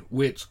Edgerton,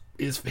 which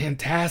is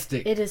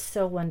fantastic. It is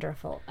so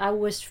wonderful.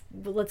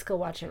 Let's go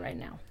watch it right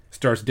now.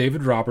 Stars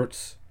David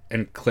Roberts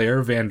and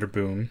Claire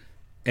Vanderboom,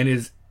 and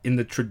is in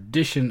the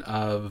tradition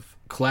of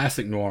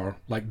classic noir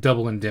like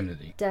Double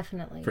Indemnity.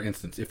 Definitely. For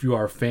instance, if you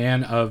are a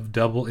fan of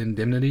Double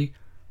Indemnity,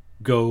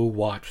 go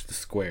watch The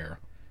Square.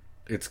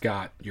 It's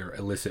got your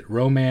illicit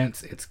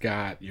romance. It's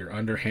got your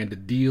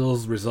underhanded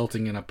deals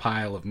resulting in a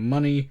pile of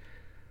money.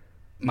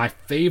 My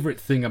favorite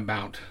thing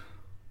about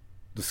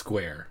The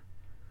Square,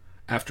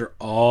 after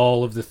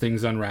all of the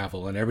things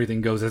unravel and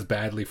everything goes as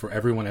badly for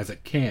everyone as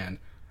it can,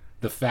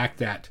 the fact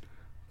that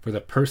for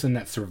the person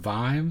that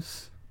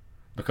survives,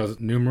 because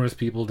numerous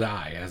people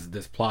die as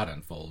this plot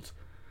unfolds,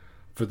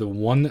 for the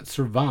one that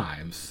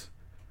survives,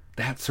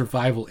 that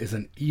survival is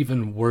an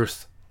even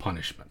worse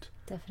punishment.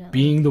 Definitely.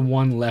 Being the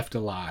one left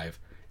alive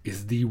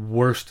is the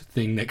worst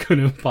thing that could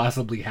have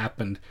possibly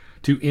happened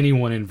to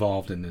anyone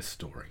involved in this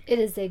story. It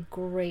is a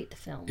great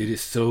film. It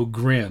is so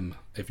grim.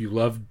 If you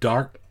love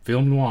dark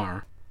film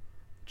noir,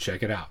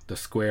 check it out. The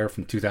Square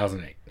from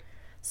 2008.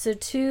 So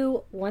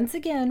two, once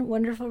again,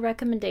 wonderful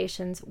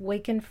recommendations,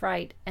 Wake and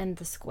Fright and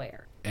The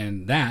Square.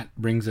 And that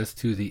brings us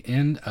to the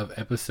end of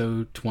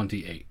episode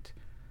 28.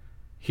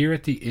 Here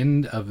at the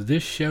end of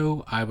this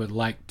show, I would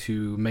like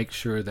to make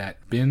sure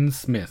that Ben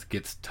Smith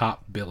gets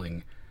top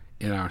billing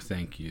in our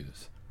thank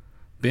yous.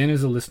 Ben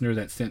is a listener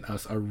that sent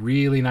us a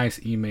really nice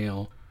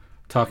email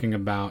talking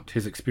about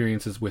his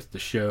experiences with the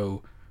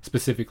show,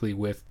 specifically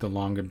with The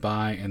Long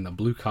Goodbye and the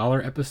Blue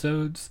Collar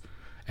episodes,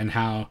 and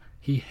how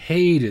he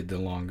hated The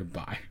Long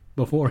Goodbye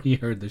before he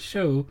heard the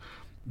show,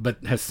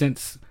 but has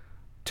since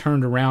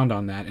turned around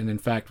on that and in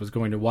fact was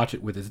going to watch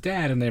it with his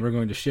dad, and they were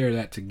going to share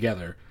that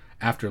together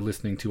after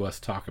listening to us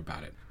talk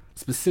about it.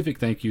 Specific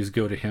thank yous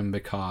go to him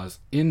because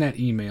in that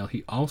email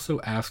he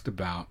also asked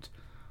about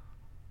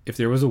if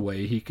there was a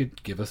way he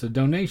could give us a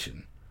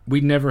donation.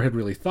 We never had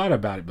really thought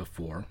about it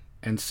before,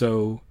 and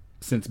so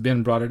since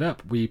Ben brought it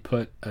up, we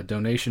put a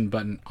donation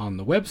button on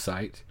the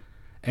website,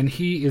 and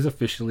he is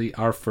officially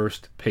our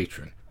first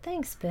patron.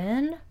 Thanks,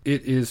 Ben.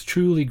 It is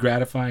truly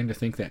gratifying to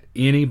think that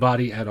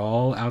anybody at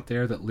all out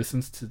there that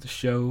listens to the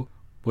show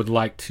would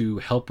like to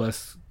help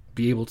us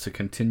be able to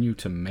continue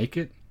to make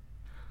it.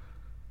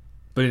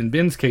 But in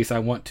Ben's case, I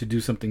want to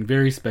do something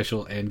very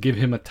special and give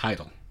him a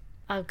title.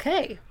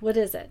 Okay, what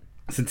is it?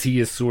 Since he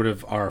is sort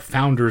of our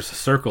Founders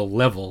Circle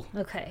level.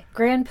 Okay,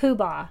 Grand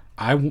Poobah.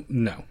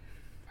 No,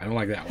 I don't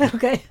like that one.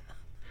 Okay.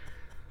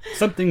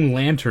 Something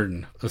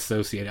lantern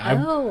associated.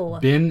 Oh.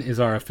 Ben is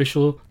our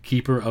official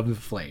keeper of the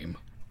flame.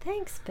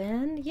 Thanks,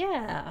 Ben.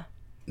 Yeah.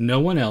 No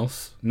one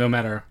else, no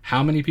matter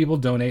how many people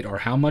donate or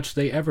how much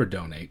they ever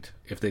donate,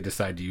 if they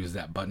decide to use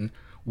that button,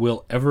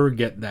 will ever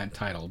get that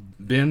title.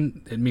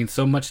 Ben, it means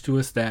so much to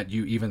us that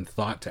you even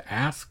thought to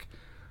ask.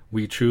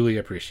 We truly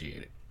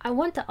appreciate it. I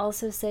want to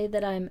also say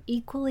that I'm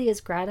equally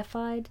as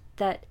gratified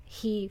that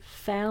he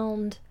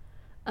found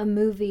a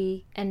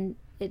movie and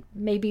it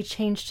maybe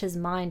changed his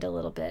mind a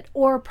little bit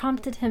or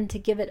prompted him to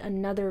give it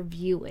another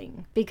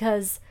viewing,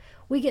 because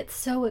we get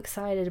so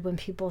excited when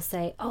people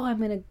say, oh, I'm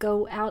going to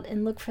go out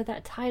and look for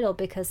that title,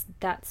 because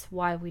that's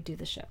why we do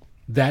the show.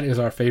 That is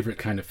our favorite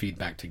kind of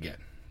feedback to get.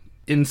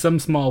 In some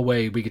small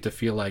way, we get to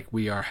feel like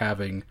we are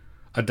having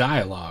a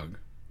dialogue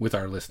with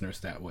our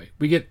listeners that way.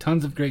 We get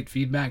tons of great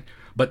feedback,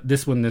 but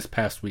this one this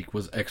past week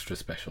was extra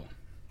special.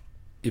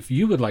 If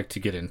you would like to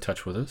get in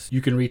touch with us,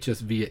 you can reach us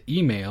via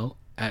email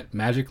at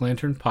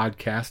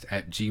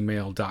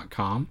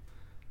magiclanternpodcast@gmail.com.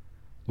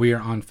 We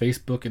are on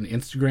Facebook and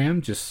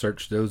Instagram. Just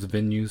search those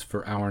venues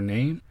for our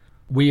name.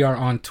 We are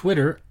on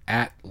Twitter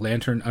at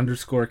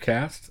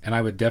lantern_cast, and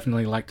I would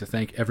definitely like to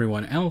thank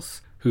everyone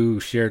else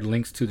who shared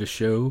links to the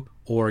show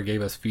or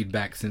gave us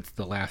feedback since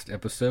the last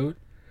episode.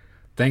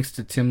 Thanks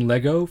to Tim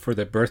Lego for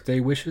the birthday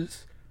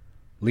wishes,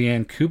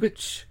 Leanne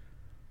Kubich,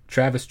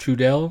 Travis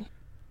Trudell,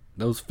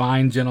 those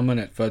fine gentlemen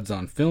at Fuds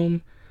on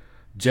Film,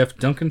 Jeff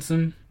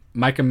Duncanson,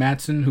 Micah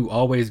Matson, who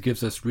always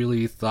gives us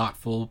really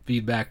thoughtful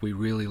feedback. We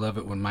really love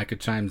it when Micah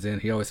chimes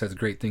in. He always has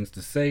great things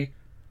to say.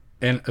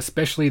 And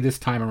especially this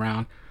time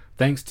around,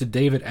 thanks to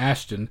David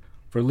Ashton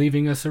for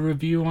leaving us a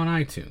review on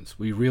iTunes.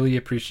 We really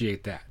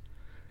appreciate that.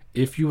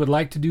 If you would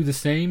like to do the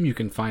same, you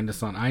can find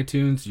us on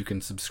iTunes. You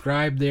can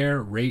subscribe there,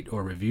 rate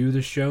or review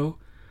the show.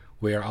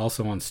 We are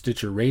also on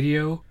Stitcher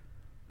Radio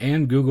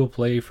and Google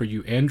Play for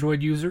you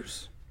Android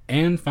users.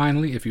 And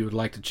finally, if you would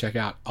like to check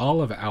out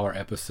all of our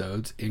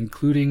episodes,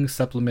 including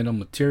supplemental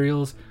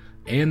materials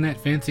and that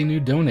fancy new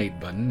donate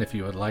button, if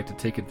you would like to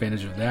take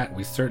advantage of that,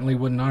 we certainly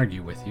wouldn't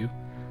argue with you.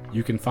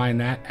 You can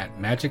find that at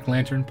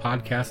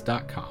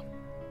magiclanternpodcast.com.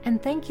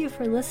 And thank you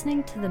for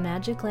listening to the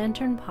Magic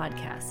Lantern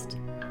Podcast.